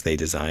guess, as they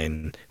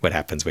design what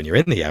happens when you're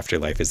in the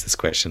afterlife, is this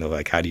question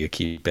of how do you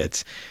keep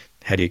it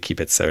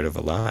sort of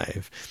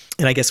alive?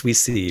 And I guess we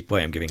see,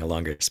 boy, I'm giving a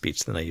longer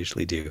speech than I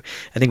usually do.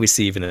 I think we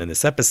see even in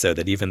this episode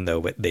that even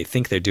though they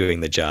think they're doing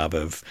the job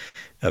of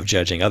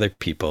judging other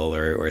people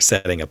or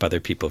setting up other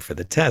people for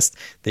the test,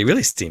 they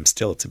really seem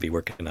still to be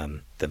working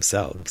on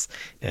themselves.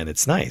 And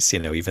it's nice,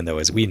 even though,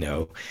 as we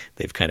know,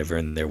 they've kind of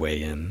earned their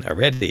way in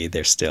already,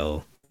 they're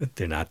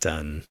not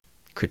done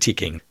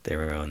critiquing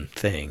their own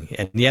thing.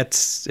 And yet,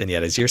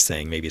 as you're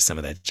saying, maybe some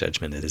of that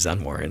judgment is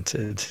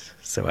unwarranted.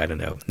 So I don't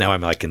know. Now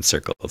I'm in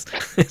circles.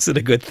 Is it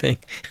a good thing?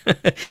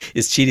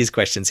 Is Chidi's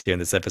questions here in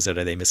this episode,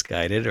 are they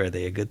misguided, or are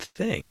they a good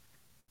thing?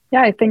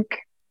 Yeah, I think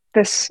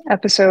this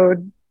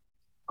episode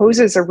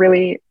poses a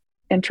really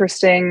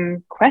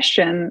interesting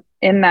question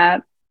in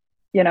that,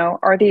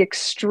 are the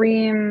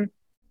extreme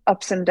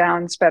ups and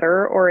downs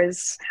better, or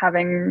is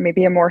having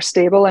maybe a more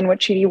stable, and what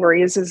Chidi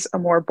worries is a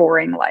more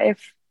boring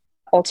life,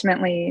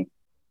 ultimately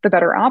the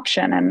better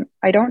option? And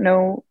I don't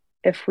know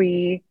if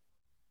we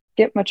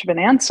get much of an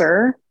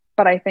answer,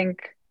 but I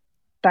think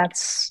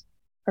that's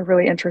a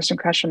really interesting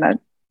question that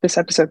this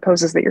episode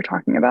poses that you're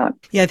talking about.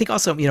 Yeah, I think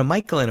also,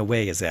 Michael in a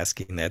way is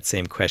asking that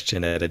same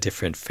question at a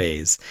different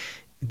phase.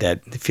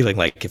 that feeling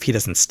like if he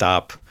doesn't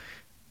stop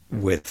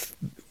with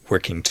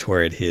working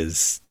toward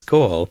his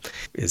goal,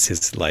 is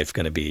his life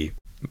going to be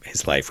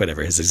his life,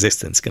 whatever his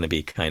existence, going to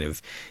be kind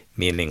of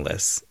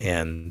meaningless.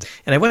 And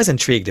I was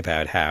intrigued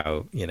about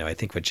how, I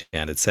think what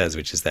Janet says,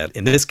 which is that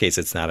in this case,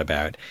 it's not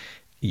about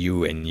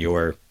you and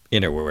your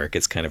inner work.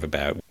 It's kind of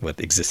about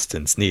what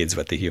existence needs,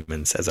 what the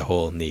humans as a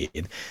whole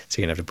need. So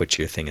you're gonna have to put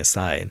your thing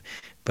aside.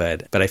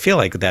 But I feel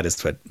like that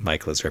is what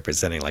Michael is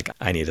representing. Like,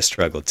 I need a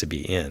struggle to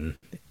be in.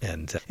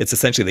 And it's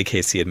essentially the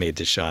case he had made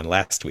to Sean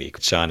last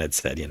week. Sean had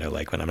said,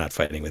 like, when I'm not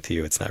fighting with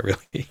you, it's not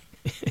really,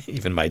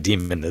 even my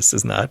demonness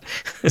is not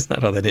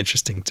all that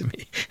interesting to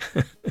me.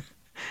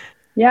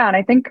 Yeah, and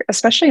I think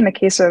especially in the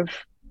case of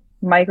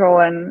Michael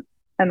and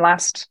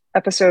last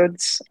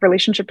episode's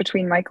relationship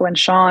between Michael and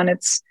Sean,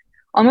 it's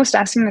almost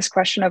asking this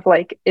question of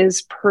like,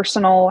 is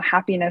personal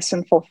happiness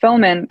and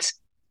fulfillment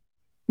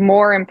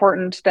more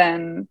important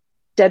than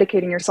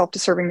dedicating yourself to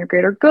serving the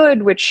greater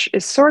good, which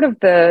is sort of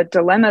the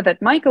dilemma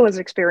that Michael is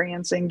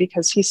experiencing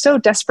because he so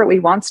desperately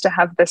wants to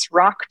have this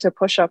rock to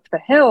push up the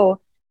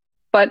hill,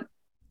 but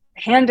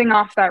handing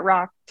off that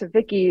rock to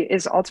Vicky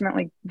is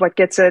ultimately what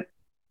gets it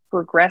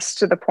progressed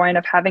to the point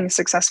of having a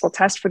successful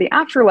test for the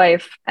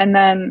afterlife. And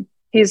then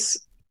he's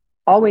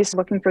always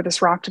looking for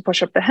this rock to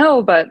push up the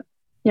hill, but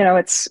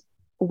it's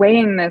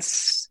weighing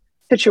this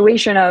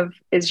situation of,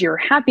 is your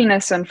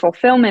happiness and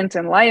fulfillment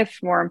in life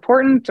more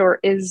important, or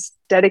is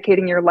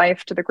dedicating your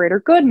life to the greater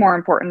good more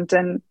important?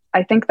 And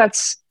I think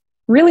that's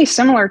really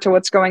similar to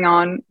what's going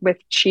on with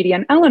Chidi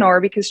and Eleanor,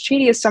 because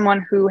Chidi is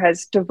someone who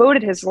has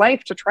devoted his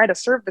life to try to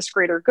serve this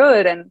greater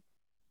good, and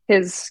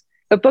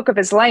the book of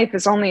his life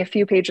is only a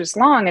few pages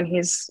long, and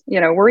he's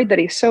worried that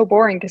he's so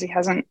boring because he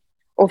hasn't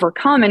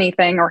overcome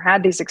anything or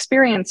had these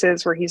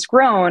experiences where he's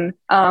grown.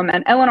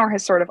 And Eleanor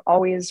has sort of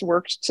always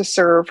worked to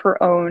serve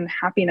her own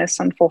happiness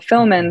and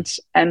fulfillment.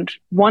 And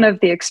one of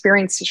the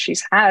experiences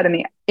she's had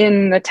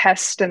in the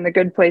test and the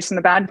good place and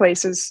the bad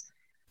place is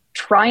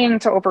trying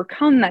to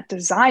overcome that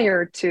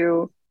desire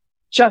to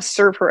just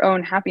serve her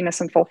own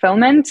happiness and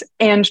fulfillment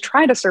and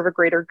try to serve a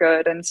greater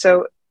good. And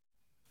so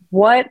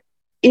what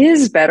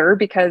is better,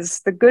 because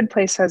the good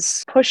place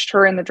has pushed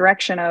her in the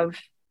direction of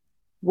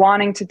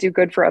wanting to do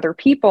good for other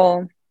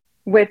people,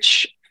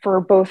 which for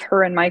both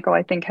her and Michael,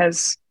 I think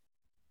has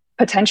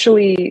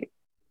potentially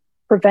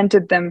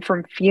prevented them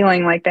from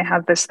feeling like they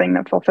have this thing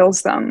that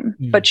fulfills them.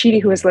 Mm-hmm. But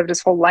Chidi, who has lived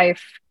his whole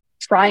life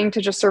trying to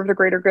just serve the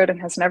greater good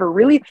and has never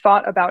really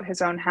thought about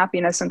his own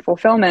happiness and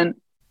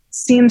fulfillment,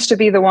 seems to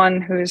be the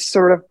one who's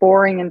sort of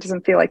boring and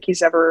doesn't feel like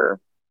he's ever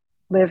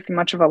lived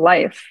much of a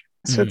life.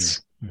 So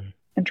it's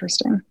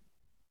interesting.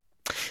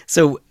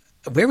 So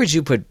where would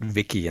you put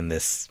Vicky in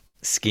this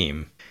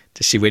scheme?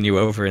 Does she win you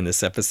over in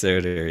this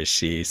episode, or is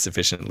she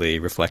sufficiently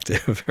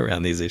reflective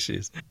around these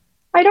issues?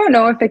 I don't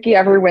know if Vicky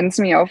ever wins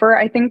me over.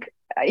 I think,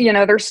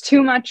 there's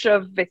too much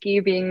of Vicky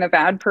being the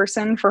bad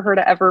person for her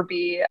to ever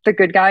be the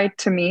good guy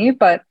to me.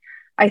 But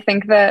I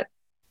think that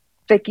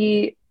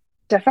Vicky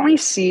definitely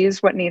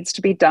sees what needs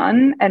to be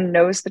done and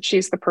knows that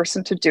she's the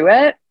person to do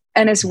it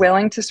and is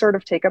willing to sort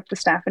of take up the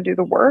staff and do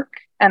the work.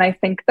 And I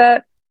think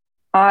that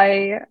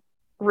I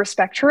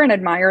respect her and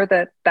admire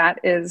that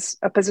is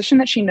a position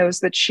that she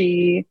knows that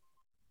she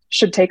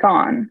should take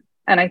on.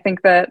 And I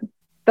think that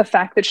the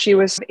fact that she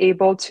was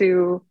able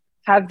to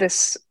have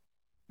this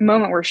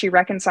moment where she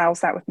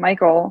reconciles that with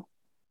Michael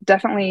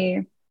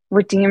definitely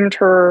redeemed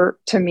her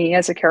to me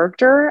as a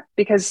character,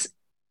 because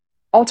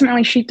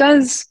ultimately she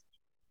does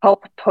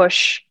help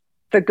push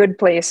the good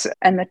place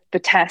and the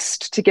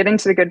test to get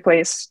into the good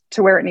place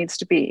to where it needs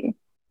to be.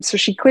 So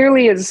she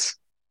clearly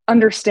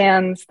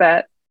understands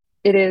that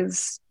it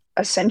is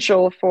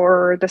essential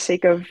for the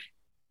sake of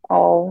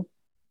all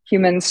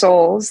human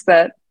souls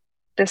that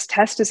this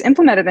test is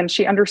implemented, and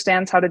she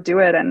understands how to do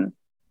it and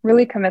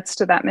really commits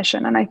to that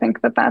mission. And I think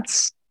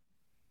that's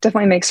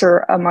definitely makes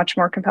her a much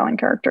more compelling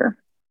character.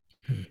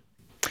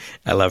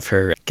 I love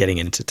her getting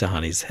into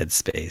Tahani's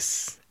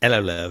headspace. Hello,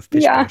 love.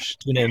 Pish posh,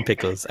 tuna and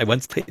pickles. I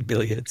once played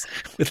billiards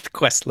with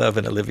Questlove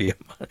and Olivia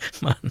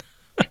Munn.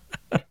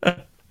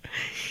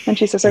 And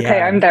she says,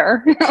 okay, I'm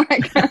there.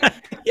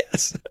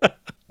 Yes.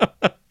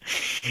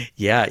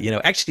 Yeah,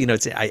 actually,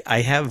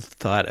 I have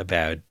thought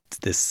about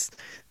this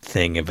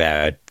thing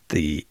about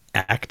the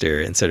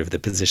actor and sort of the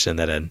position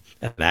that an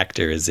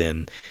actor is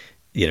in.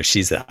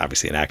 She's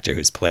obviously an actor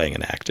who's playing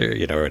an actor,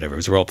 or whatever,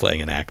 who's role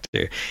playing an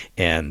actor.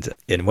 And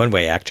in one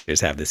way,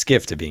 actors have this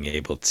gift of being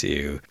able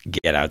to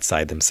get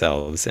outside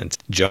themselves and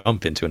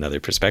jump into another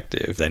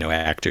perspective. I know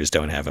actors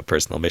don't have a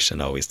personal mission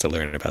always to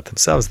learn about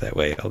themselves that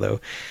way, although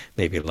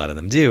maybe a lot of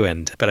them do.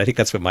 But I think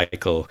that's what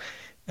Michael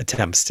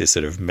attempts to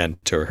sort of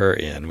mentor her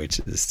in, which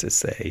is to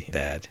say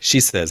that she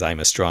says,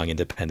 I'm a strong,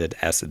 independent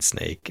acid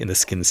snake in the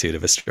skin suit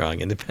of a strong,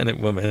 independent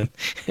woman.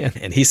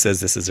 And he says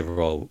this is a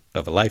role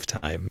of a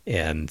lifetime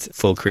and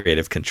full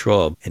creative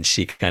control. And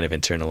she kind of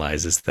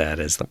internalizes that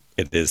as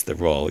it is the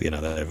role,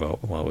 that I've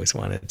always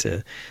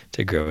wanted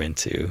to grow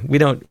into. We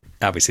don't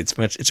obviously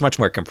it's much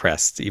more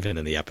compressed even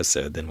in the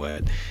episode than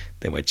what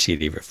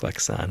Chidi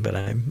reflects on. But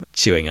I'm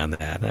chewing on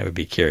that, and I would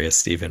be curious,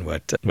 Stephen,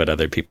 what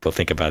other people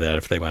think about that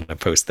if they want to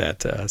post that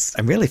to us.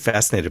 I'm really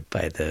fascinated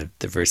by the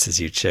verses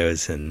you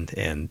chose,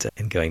 and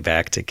going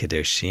back to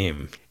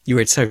Kedoshim. You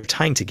were sort of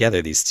tying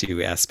together these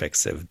two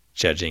aspects of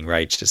judging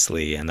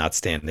righteously and not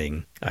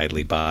standing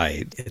idly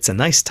by. It's a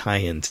nice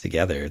tie-in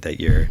together that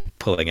you're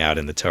pulling out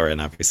in the Torah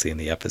and obviously in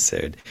the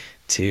episode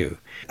too.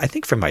 I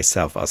think for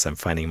myself also, I'm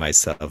finding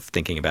myself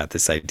thinking about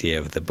this idea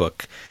of the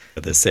book,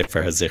 the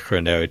Sefer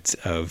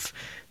HaZichronot, of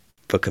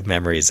Book of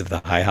Memories of the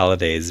High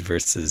Holidays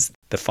versus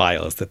the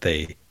files that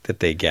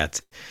they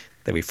get,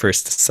 that we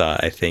first saw,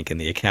 I think, in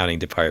the accounting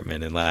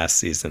department in last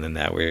season, and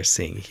that we're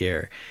seeing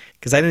here.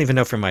 Because I didn't even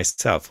know for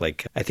myself.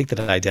 Like, I think that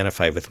I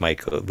identified with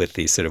Michael with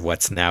the sort of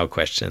what's now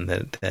question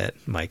that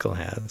Michael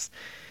has.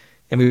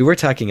 And we were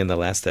talking in the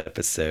last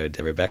episode,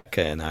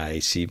 Rebecca and I,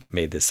 she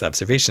made this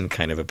observation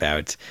kind of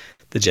about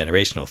the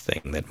generational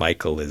thing, that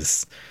Michael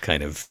is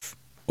kind of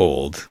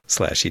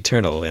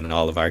old/eternal, and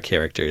all of our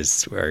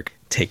characters are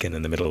taken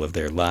in the middle of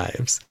their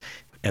lives.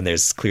 And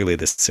there's clearly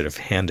this sort of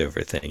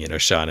handover thing. You know,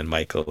 Sean and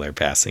Michael are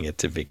passing it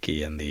to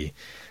Vicky and the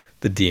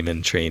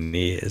demon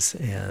trainees.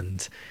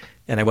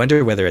 And I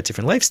wonder whether at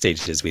different life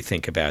stages we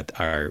think about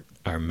our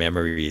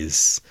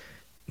memories,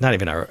 not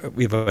even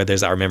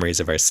there's our memories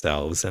of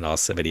ourselves, and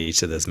also but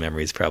each of those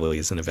memories probably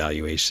is an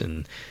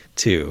evaluation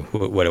too.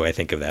 What do I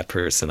think of that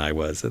person I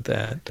was at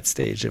that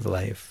stage of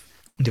life?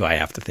 Do I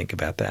have to think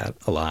about that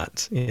a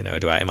lot? You know,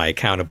 am I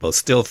accountable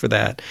still for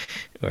that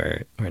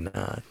or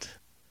not?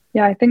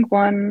 Yeah, I think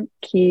one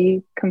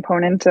key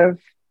component of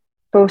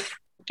both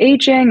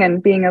aging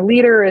and being a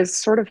leader is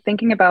sort of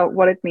thinking about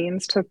what it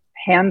means to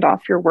hand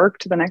off your work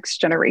to the next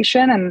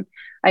generation. And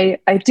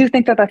I do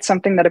think that that's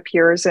something that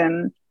appears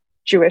in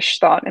Jewish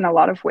thought in a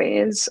lot of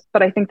ways.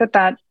 But I think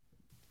that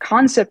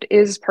concept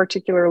is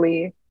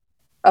particularly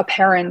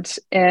apparent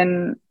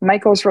in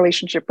Michael's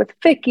relationship with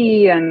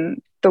Vicky, and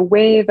the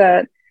way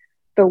that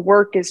the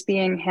work is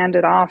being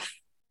handed off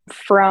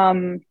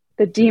from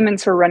the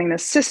demons who are running the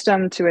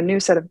system to a new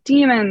set of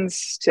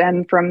demons,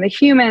 and from the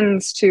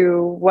humans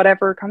to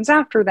whatever comes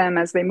after them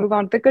as they move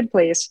on to the good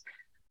place.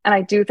 And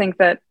I do think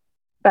that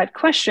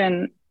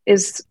question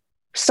is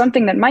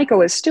something that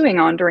Michael is stewing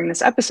on during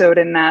this episode,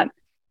 in that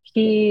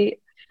he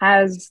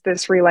has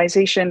this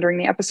realization during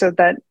the episode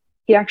that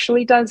he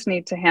actually does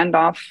need to hand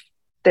off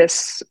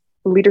this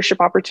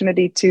leadership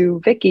opportunity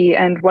to Vicky.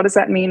 And what does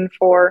that mean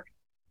for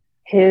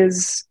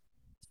his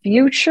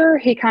future?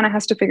 He kind of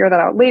has to figure that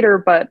out later,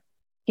 but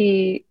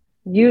he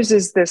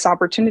uses this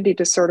opportunity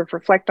to sort of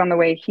reflect on the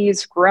way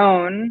he's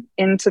grown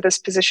into this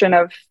position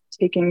of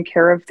taking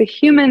care of the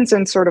humans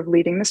and sort of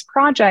leading this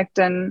project,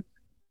 and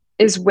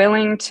is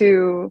willing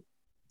to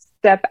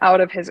step out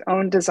of his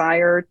own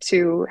desire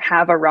to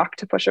have a rock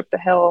to push up the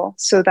hill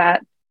so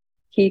that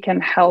he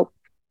can help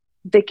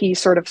Vicky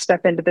sort of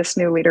step into this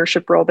new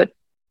leadership role that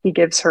he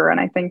gives her. And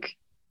I think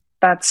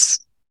that's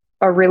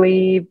a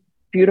really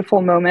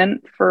beautiful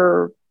moment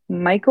for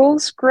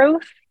Michael's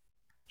growth.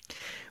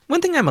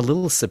 One thing I'm a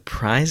little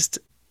surprised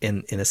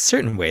in a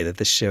certain way that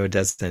the show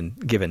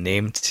doesn't give a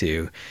name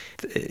to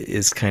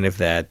is kind of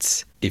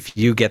that if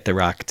you get the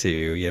rock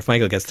if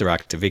Michael gets the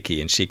rock to Vicky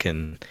and she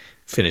can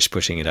finish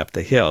pushing it up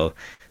the hill,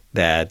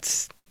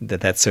 that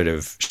sort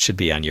of should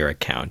be on your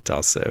account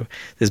also.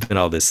 There's been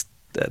all this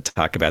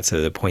talk about sort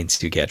of the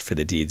points you get for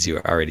the deeds you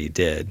already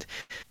did,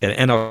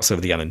 and also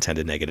the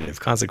unintended negative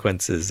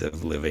consequences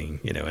of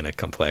living, you know, in a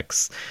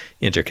complex,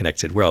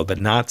 interconnected world,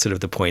 but not sort of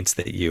the points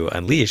that you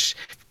unleash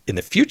in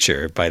the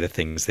future by the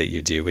things that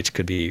you do, which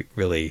could be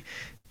really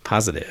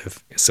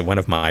positive. So one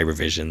of my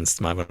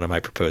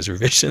proposed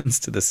revisions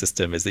to the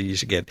system is that you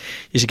should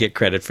get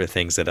credit for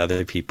things that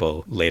other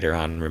people later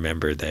on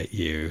remember that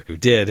you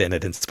did, and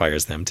it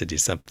inspires them to do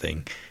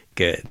something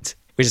good.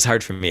 Which is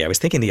hard for me. I was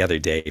thinking the other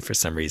day for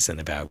some reason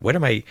about what are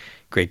my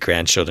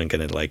great-grandchildren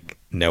going to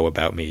know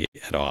about me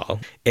at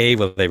all?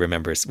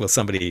 Will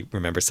somebody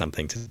remember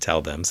something to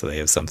tell them so they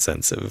have some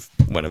sense of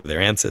one of their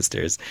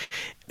ancestors?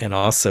 And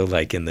also,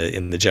 in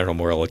the general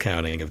moral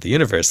accounting of the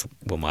universe,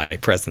 will my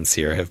presence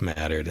here have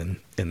mattered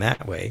in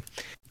that way?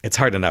 It's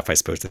hard enough, I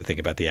suppose, to think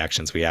about the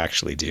actions we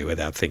actually do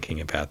without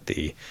thinking about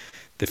the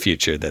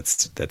future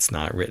that's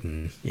not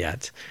written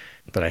yet.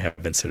 But I have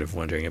been sort of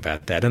wondering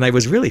about that. And I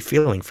was really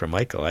feeling for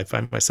Michael. I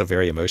find myself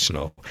very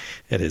emotional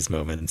at his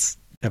moments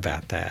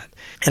about that.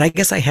 And I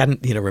guess I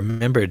hadn't,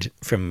 remembered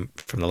from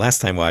the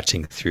last time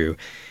watching through,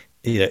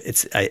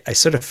 I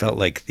sort of felt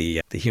like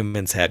the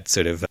humans had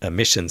sort of a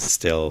mission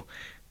still,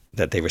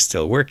 that they were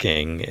still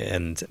working,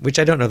 and which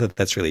I don't know that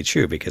that's really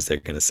true, because they're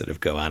going to sort of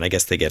go on. I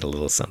guess they get a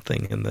little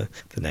something in the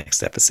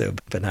next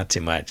episode, but not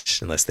too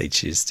much unless they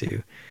choose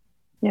to.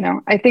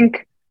 I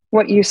think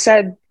what you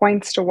said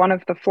points to one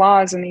of the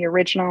flaws in the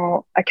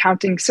original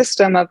accounting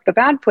system of the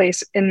Bad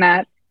Place, in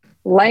that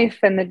life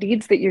and the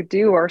deeds that you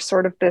do are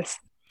sort of this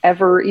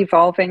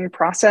ever-evolving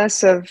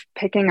process of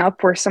picking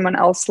up where someone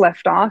else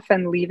left off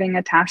and leaving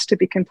a task to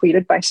be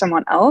completed by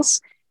someone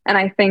else. And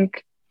I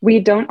think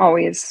we don't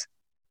always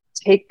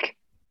take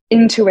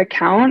into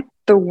account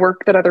the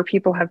work that other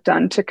people have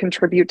done to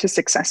contribute to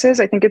successes.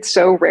 I think it's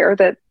so rare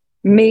that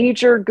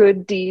major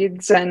good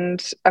deeds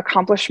and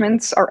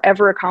accomplishments are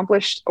ever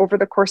accomplished over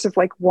the course of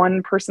like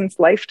one person's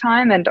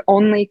lifetime and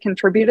only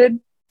contributed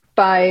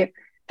by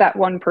that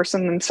one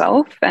person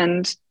themselves.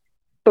 And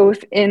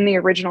both in the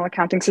original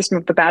accounting system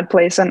of The Bad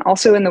Place and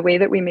also in the way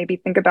that we maybe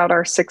think about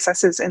our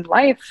successes in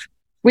life,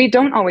 we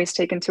don't always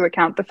take into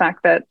account the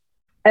fact that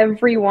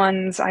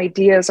everyone's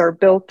ideas are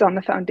built on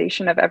the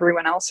foundation of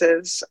everyone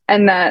else's,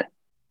 and that,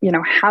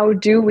 how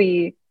do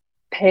we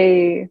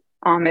pay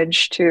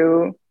homage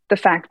to the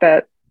fact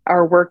that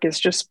our work is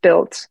just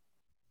built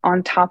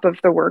on top of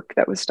the work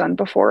that was done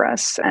before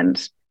us.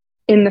 And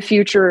in the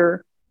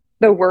future,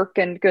 the work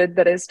and good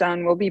that is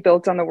done will be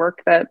built on the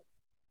work that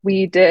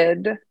we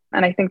did.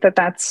 And I think that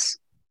that's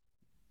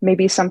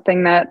maybe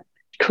something that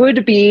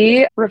could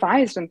be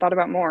revised and thought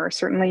about more,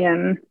 certainly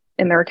in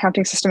their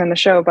accounting system in the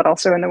show, but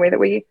also in the way that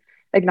we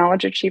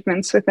acknowledge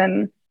achievements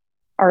within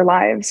our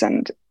lives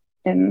and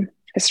in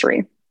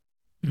history.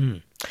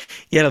 Mm.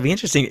 Yeah, it'll be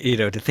interesting,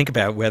 to think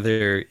about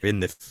whether in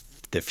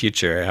the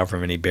future, however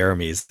many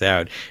Baramies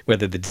out,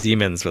 whether the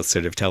demons will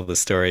sort of tell the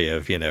story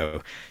of,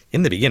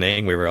 in the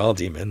beginning, we were all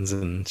demons,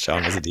 and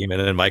Sean was a demon,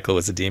 and Michael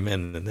was a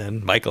demon, and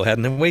then Michael had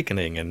an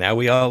awakening, and now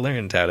we all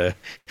learned how to,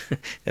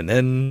 and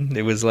then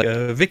it was like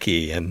a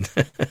Vicky, and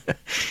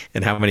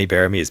and how many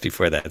Baramies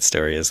before that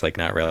story is like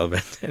not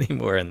relevant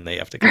anymore, and they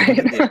have to come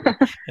up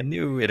with a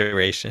new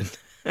iteration.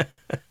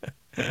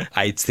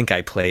 I think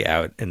I play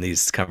out in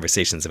these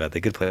conversations about The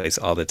Good Place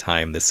all the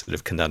time, this sort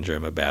of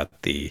conundrum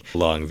about the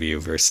long view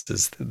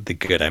versus the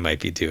good I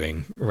might be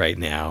doing right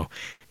now.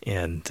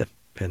 And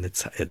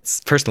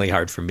it's personally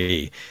hard for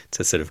me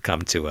to sort of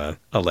come to a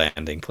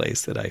landing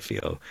place that I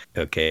feel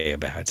okay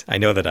about. I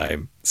know that I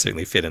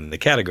certainly fit in the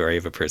category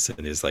of a person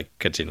who's like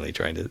continually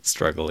trying to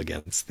struggle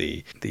against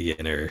the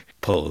inner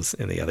pulls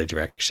in the other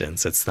direction.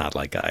 So it's not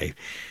like I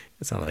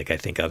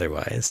think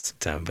otherwise,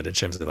 but in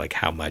terms of like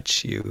how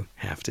much you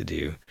have to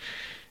do.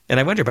 And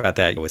I wonder about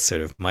that with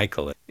sort of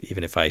Michael,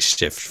 even if I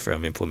shift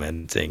from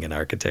implementing and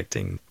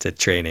architecting to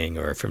training,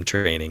 or from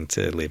training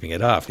to leaving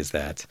it off, is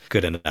that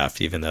good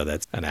enough, even though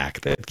that's an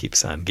act that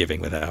keeps on giving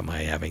without my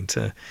having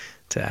to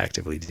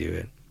actively do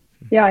it?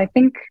 Yeah, I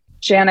think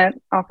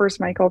Janet offers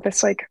Michael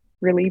this like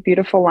really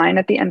beautiful line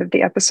at the end of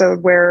the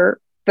episode where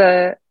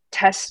the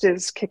test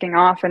is kicking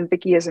off and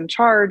Vicky is in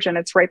charge, and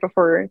it's right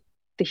before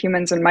the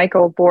humans and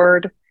Michael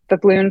board the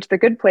balloon to the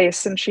good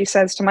place. And she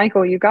says to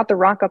Michael, "You got the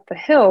rock up the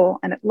hill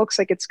and it looks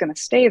like it's going to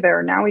stay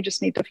there. Now we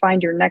just need to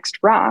find your next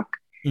rock."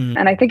 Mm-hmm.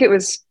 And I think it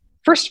was,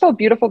 first of all,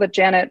 beautiful that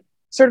Janet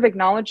sort of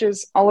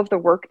acknowledges all of the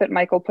work that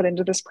Michael put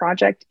into this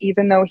project,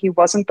 even though he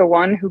wasn't the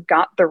one who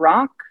got the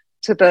rock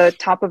to the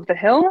top of the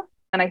hill.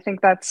 And I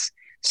think that's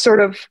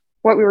sort of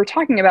what we were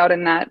talking about,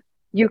 in that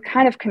you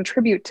kind of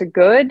contribute to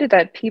good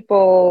that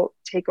people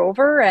take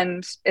over.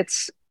 And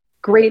it's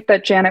great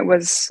that Janet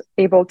was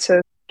able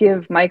to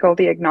give Michael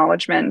the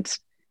acknowledgement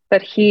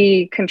that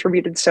he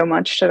contributed so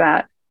much to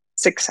that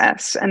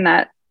success, and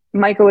that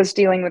Michael is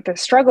dealing with the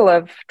struggle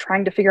of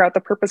trying to figure out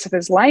the purpose of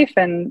his life.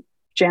 And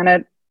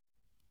Janet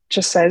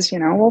just says,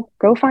 well,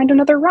 go find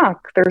another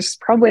rock. There's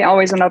probably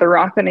always another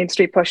rock that needs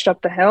to be pushed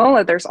up the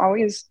hill. There's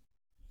always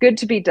good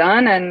to be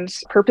done and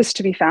purpose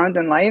to be found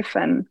in life.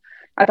 And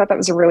I thought that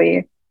was a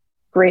really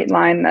great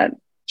line that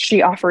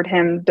she offered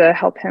him to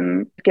help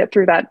him get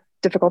through that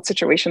difficult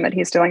situation that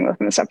he's dealing with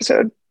in this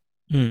episode.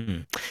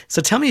 Mm.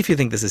 So tell me if you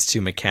think this is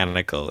too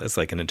mechanical as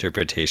like an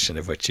interpretation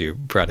of what you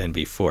brought in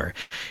before,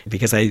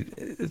 because I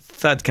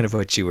thought kind of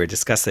what you were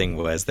discussing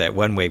was that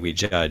one way we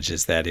judge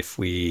is that if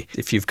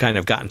you've kind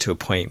of gotten to a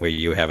point where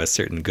you have a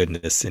certain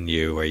goodness in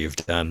you, or you've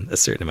done a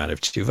certain amount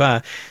of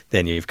tshuva,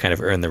 then you've kind of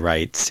earned the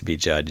right to be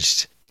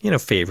judged,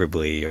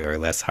 favorably or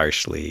less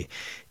harshly.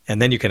 And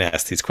then you can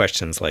ask these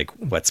questions like,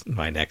 what's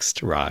my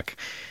next rock?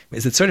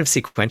 Is it sort of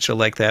sequential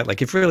like that?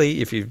 Like if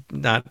you're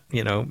not,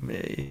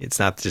 it's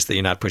not just that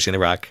you're not pushing the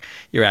rock,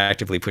 you're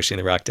actively pushing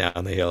the rock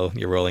down the hill,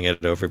 you're rolling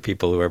it over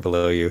people who are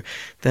below you,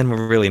 then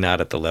we're really not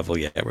at the level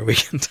yet where we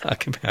can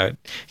talk about,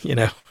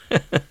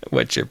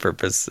 what your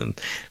purpose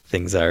and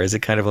things are. Is it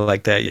kind of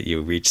like that?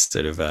 You reach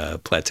sort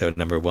of plateau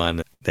number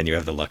one, then you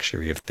have the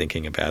luxury of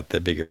thinking about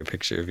the bigger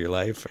picture of your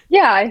life?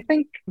 Yeah, I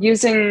think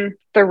using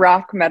the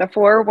rock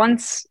metaphor,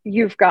 once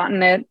you've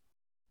gotten it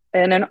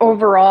in an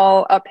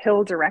overall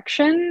uphill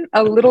direction,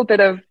 a little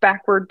bit of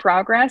backward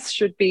progress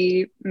should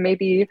be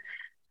maybe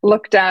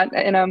looked at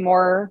in a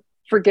more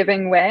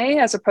forgiving way,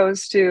 as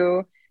opposed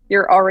to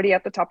you're already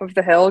at the top of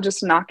the hill,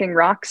 just knocking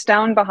rocks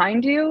down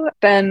behind you.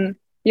 Then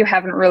you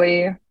haven't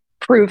really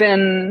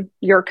proven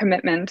your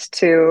commitment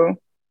to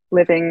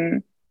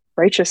living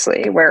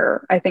righteously,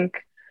 where I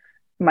think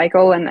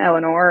Michael and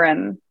Eleanor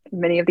and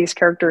many of these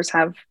characters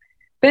have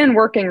been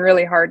working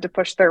really hard to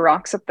push their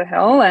rocks up the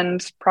hill,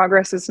 and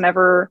progress is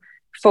never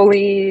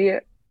fully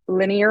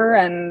linear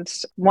and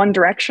one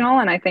directional.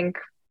 And I think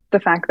the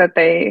fact that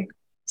they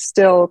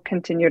still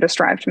continue to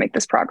strive to make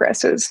this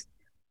progress is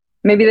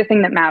maybe the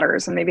thing that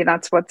matters. And maybe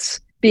that's what's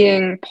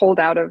being pulled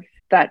out of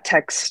that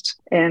text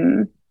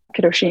in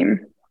Kedoshim.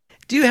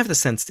 Do you have the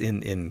sense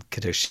in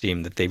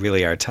Kedoshim that they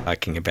really are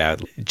talking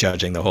about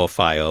judging the whole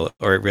file,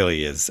 or it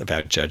really is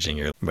about judging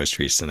your most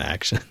recent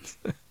actions?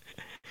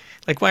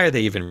 Like, why are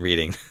they even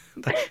reading?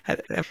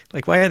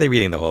 Like, why are they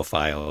reading the whole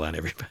file on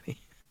everybody?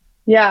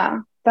 Yeah,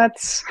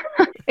 that's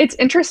it's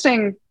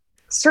interesting.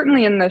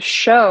 Certainly in the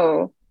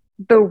show,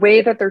 the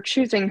way that they're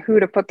choosing who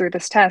to put through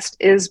this test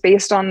is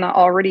based on the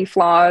already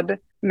flawed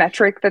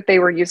metric that they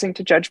were using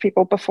to judge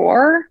people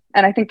before.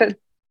 And I think that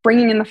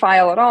bringing in the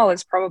file at all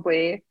is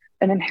probably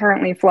an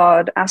inherently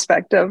flawed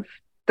aspect of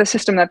the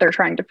system that they're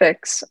trying to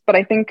fix. But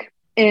I think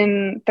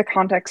in the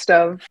context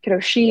of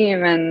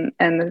Kedoshim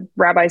and the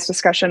rabbi's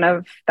discussion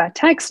of that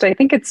text, I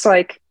think it's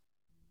like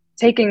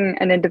taking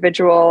an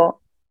individual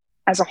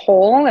as a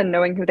whole and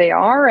knowing who they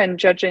are and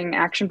judging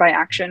action by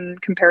action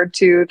compared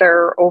to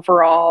their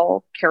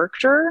overall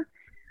character.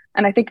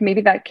 And I think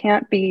maybe that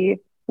can't be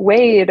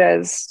weighed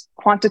as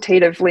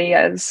quantitatively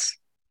as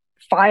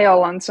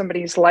file on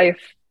somebody's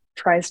life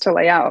tries to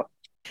lay out.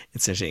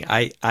 It's interesting.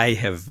 I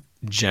have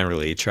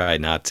generally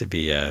tried not to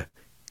be a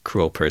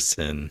cruel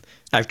person.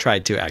 I've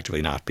tried to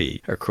actively not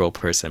be a cruel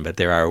person, but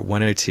there are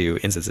one or two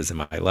instances in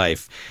my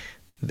life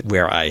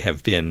where I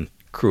have been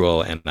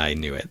cruel and I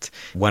knew it.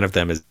 One of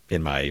them is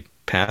in my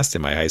past,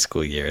 in my high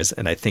school years,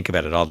 and I think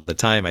about it all the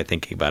time. I'm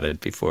thinking about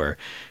it before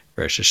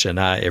Rosh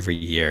Hashanah every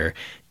year,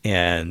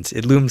 and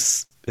it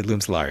looms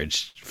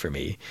large for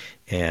me.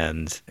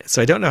 And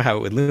so I don't know how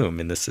it would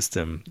loom in the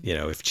system,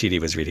 if Chidi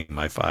was reading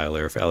my file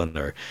or if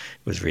Eleanor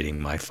was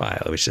reading my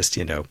file. It was just,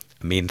 a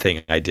mean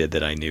thing I did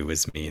that I knew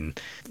was mean,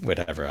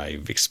 whatever. I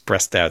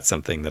expressed out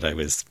something that I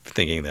was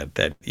thinking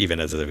that even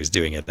as I was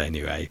doing it, I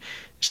knew I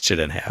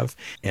shouldn't have.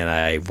 And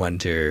I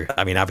wonder,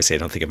 obviously I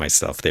don't think of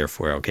myself,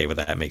 therefore, okay, well,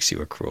 that makes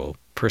you a cruel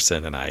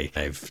person. And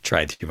I've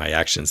tried to do my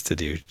actions to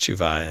do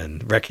tshuva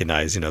and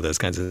recognize, those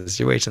kinds of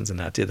situations and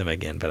not do them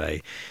again.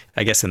 But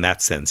I guess in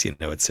that sense,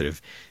 it's sort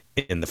of,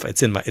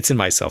 it's in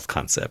my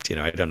self-concept.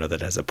 I don't know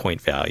that it has a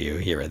point value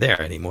here or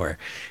there anymore,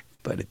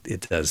 but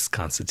it does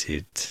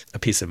constitute a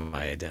piece of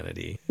my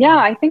identity. Yeah,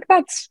 I think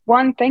that's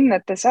one thing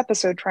that this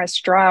episode tries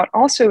to draw out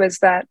also, is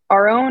that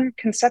our own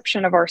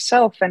conception of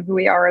ourself and who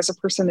we are as a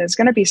person is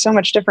going to be so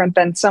much different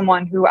than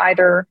someone who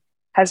either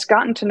has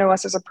gotten to know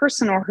us as a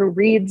person or who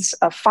reads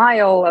a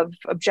file of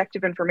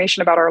objective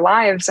information about our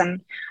lives.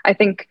 And I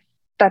think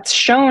that's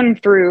shown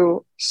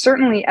through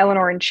certainly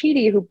Eleanor and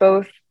Chidi, who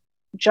both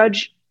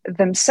judge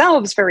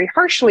themselves very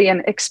harshly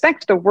and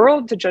expect the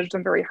world to judge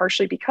them very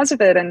harshly because of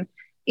it. And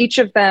each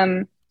of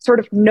them, sort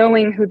of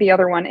knowing who the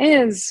other one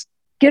is,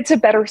 gets a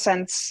better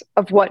sense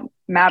of what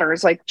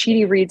matters. Like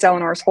Chidi reads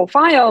Eleanor's whole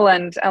file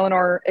and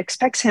Eleanor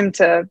expects him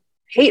to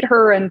hate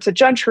her and to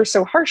judge her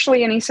so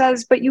harshly. And he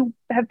says, but you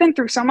have been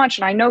through so much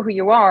and I know who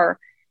you are.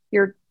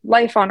 Your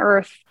life on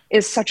earth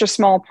is such a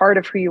small part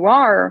of who you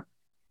are.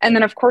 And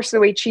then, of course,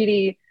 the way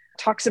Chidi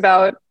talks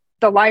about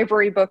the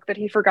library book that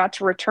he forgot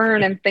to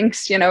return and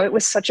thinks, it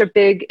was such a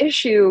big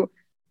issue,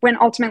 when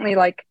ultimately,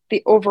 like,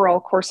 the overall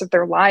course of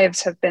their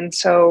lives have been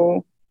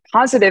so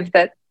positive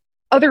that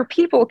other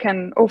people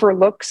can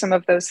overlook some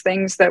of those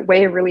things that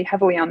weigh really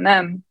heavily on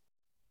them.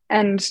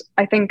 And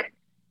I think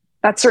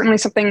that's certainly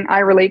something I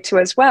relate to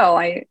as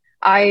well.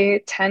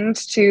 I tend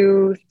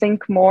to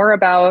think more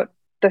about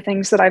the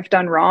things that I've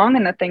done wrong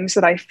and the things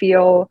that I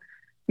feel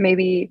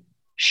maybe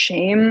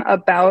shame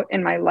about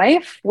in my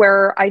life,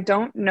 where I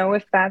don't know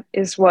if that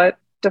is what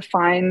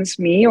defines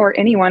me or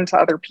anyone to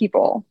other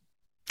people.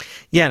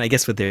 Yeah, and I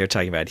guess what they're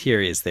talking about here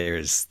is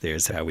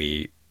there's how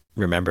we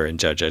remember and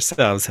judge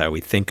ourselves, how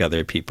we think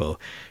other people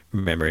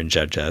remember and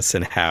judge us,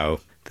 and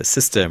how the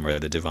system or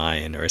the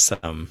divine or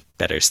some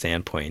better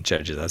standpoint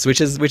judges us, which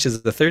is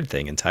the third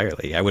thing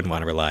entirely. I wouldn't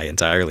want to rely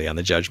entirely on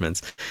the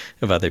judgments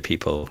of other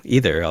people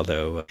either,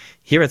 although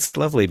here it's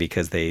lovely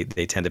because they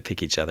tend to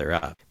pick each other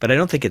up. But I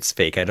don't think it's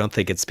fake. I don't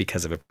think it's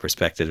because of a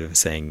perspective of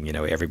saying,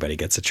 everybody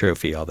gets a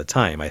trophy all the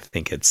time. I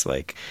think it's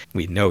like,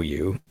 we know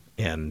you.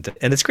 And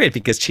it's great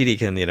because Chidi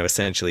can,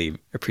 essentially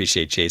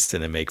appreciate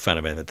Jason and make fun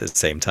of him at the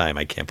same time.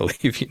 I can't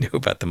believe you knew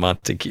about the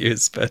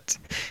Montagues,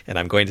 and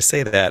I'm going to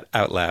say that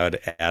out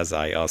loud as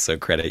I also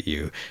credit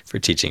you for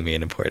teaching me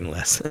an important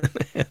lesson.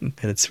 and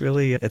it's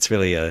really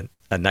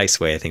a nice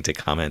way, I think, to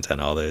comment on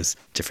all those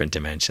different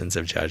dimensions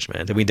of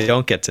judgment. And we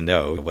don't get to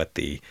know what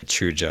the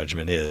true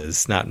judgment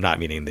is, not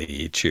meaning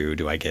the true,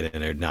 do I get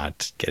in or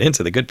not get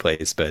into the good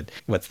place, but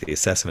what's the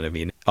assessment of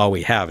me. All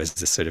we have is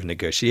this sort of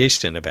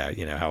negotiation about,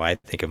 how I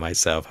think of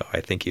myself, how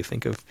I think you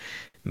think of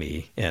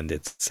me. And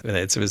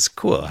it was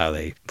cool how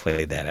they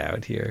played that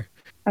out here.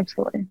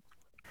 Absolutely.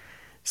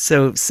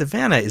 So,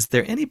 Savannah, is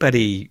there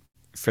anybody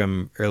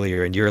from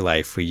earlier in your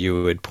life who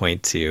you would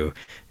point to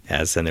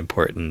as an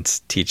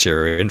important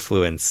teacher or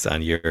influence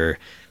on your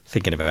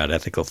thinking about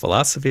ethical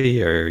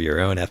philosophy or your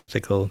own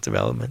ethical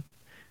development?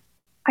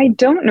 I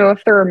don't know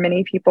if there are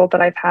many people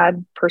that I've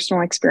had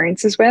personal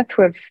experiences with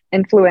who have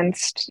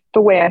influenced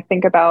the way I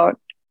think about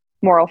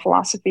moral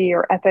philosophy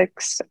or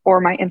ethics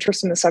or my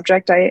interest in the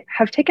subject. I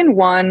have taken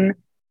one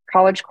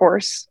college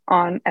course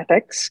on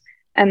ethics,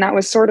 and that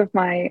was sort of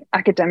my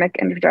academic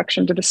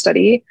introduction to the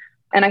study.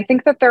 And I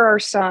think that there are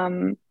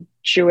some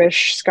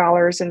Jewish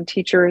scholars and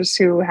teachers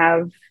who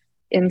have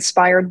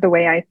inspired the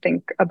way I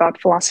think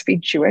about philosophy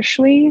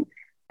Jewishly.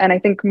 And I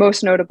think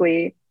most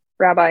notably,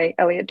 Rabbi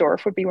Elliot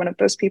Dorff would be one of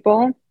those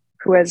people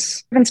who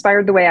has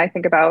inspired the way I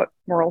think about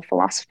moral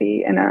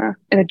philosophy in a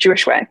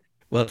Jewish way.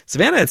 Well,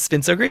 Savannah, it's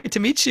been so great to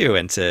meet you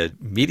and to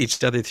meet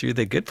each other through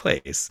The Good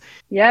Place.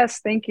 Yes,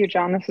 thank you,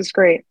 John. This is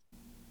great.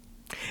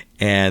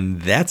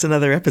 And that's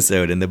another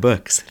episode in the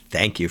books.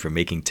 Thank you for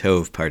making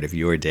Tove part of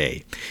your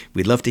day.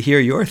 We'd love to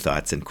hear your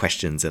thoughts and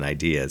questions and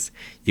ideas.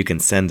 You can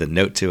send a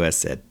note to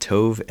us at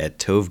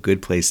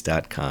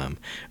tove@tovegoodplace.com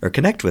or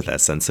connect with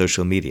us on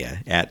social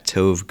media at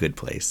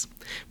tovegoodplace.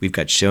 We've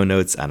got show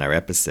notes on our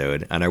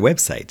episode on our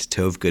website,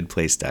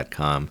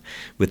 tovegoodplace.com,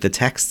 with the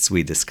texts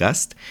we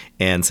discussed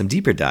and some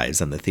deeper dives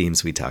on the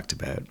themes we talked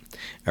about.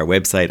 Our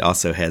website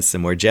also has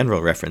some more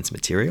general reference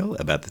material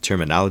about the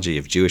terminology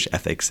of Jewish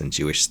ethics and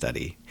Jewish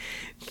study.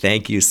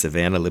 Thank you,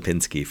 Savannah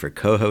Lipinski, for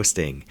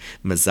co-hosting.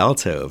 Mazal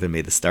Tov, and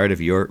may the start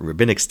of your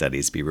rabbinic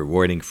studies be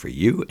rewarding for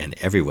you and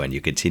everyone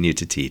you continue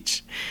to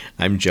teach.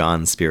 I'm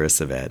John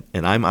Spiro-Savet,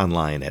 and I'm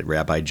online at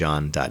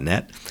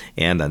rabbijohn.net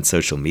and on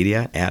social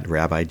media at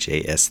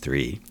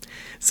RabbiJS3.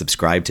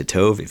 Subscribe to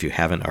Tove if you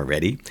haven't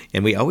already,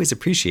 and we always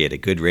appreciate a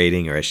good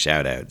rating or a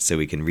shout-out so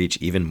we can reach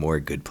even more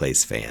Good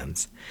Place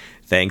fans.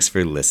 Thanks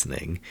for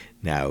listening.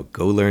 Now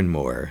go learn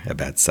more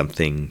about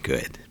something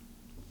good.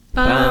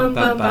 Bum,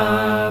 bum,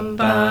 bum,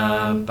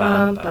 bum,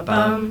 bum, bum,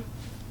 bum.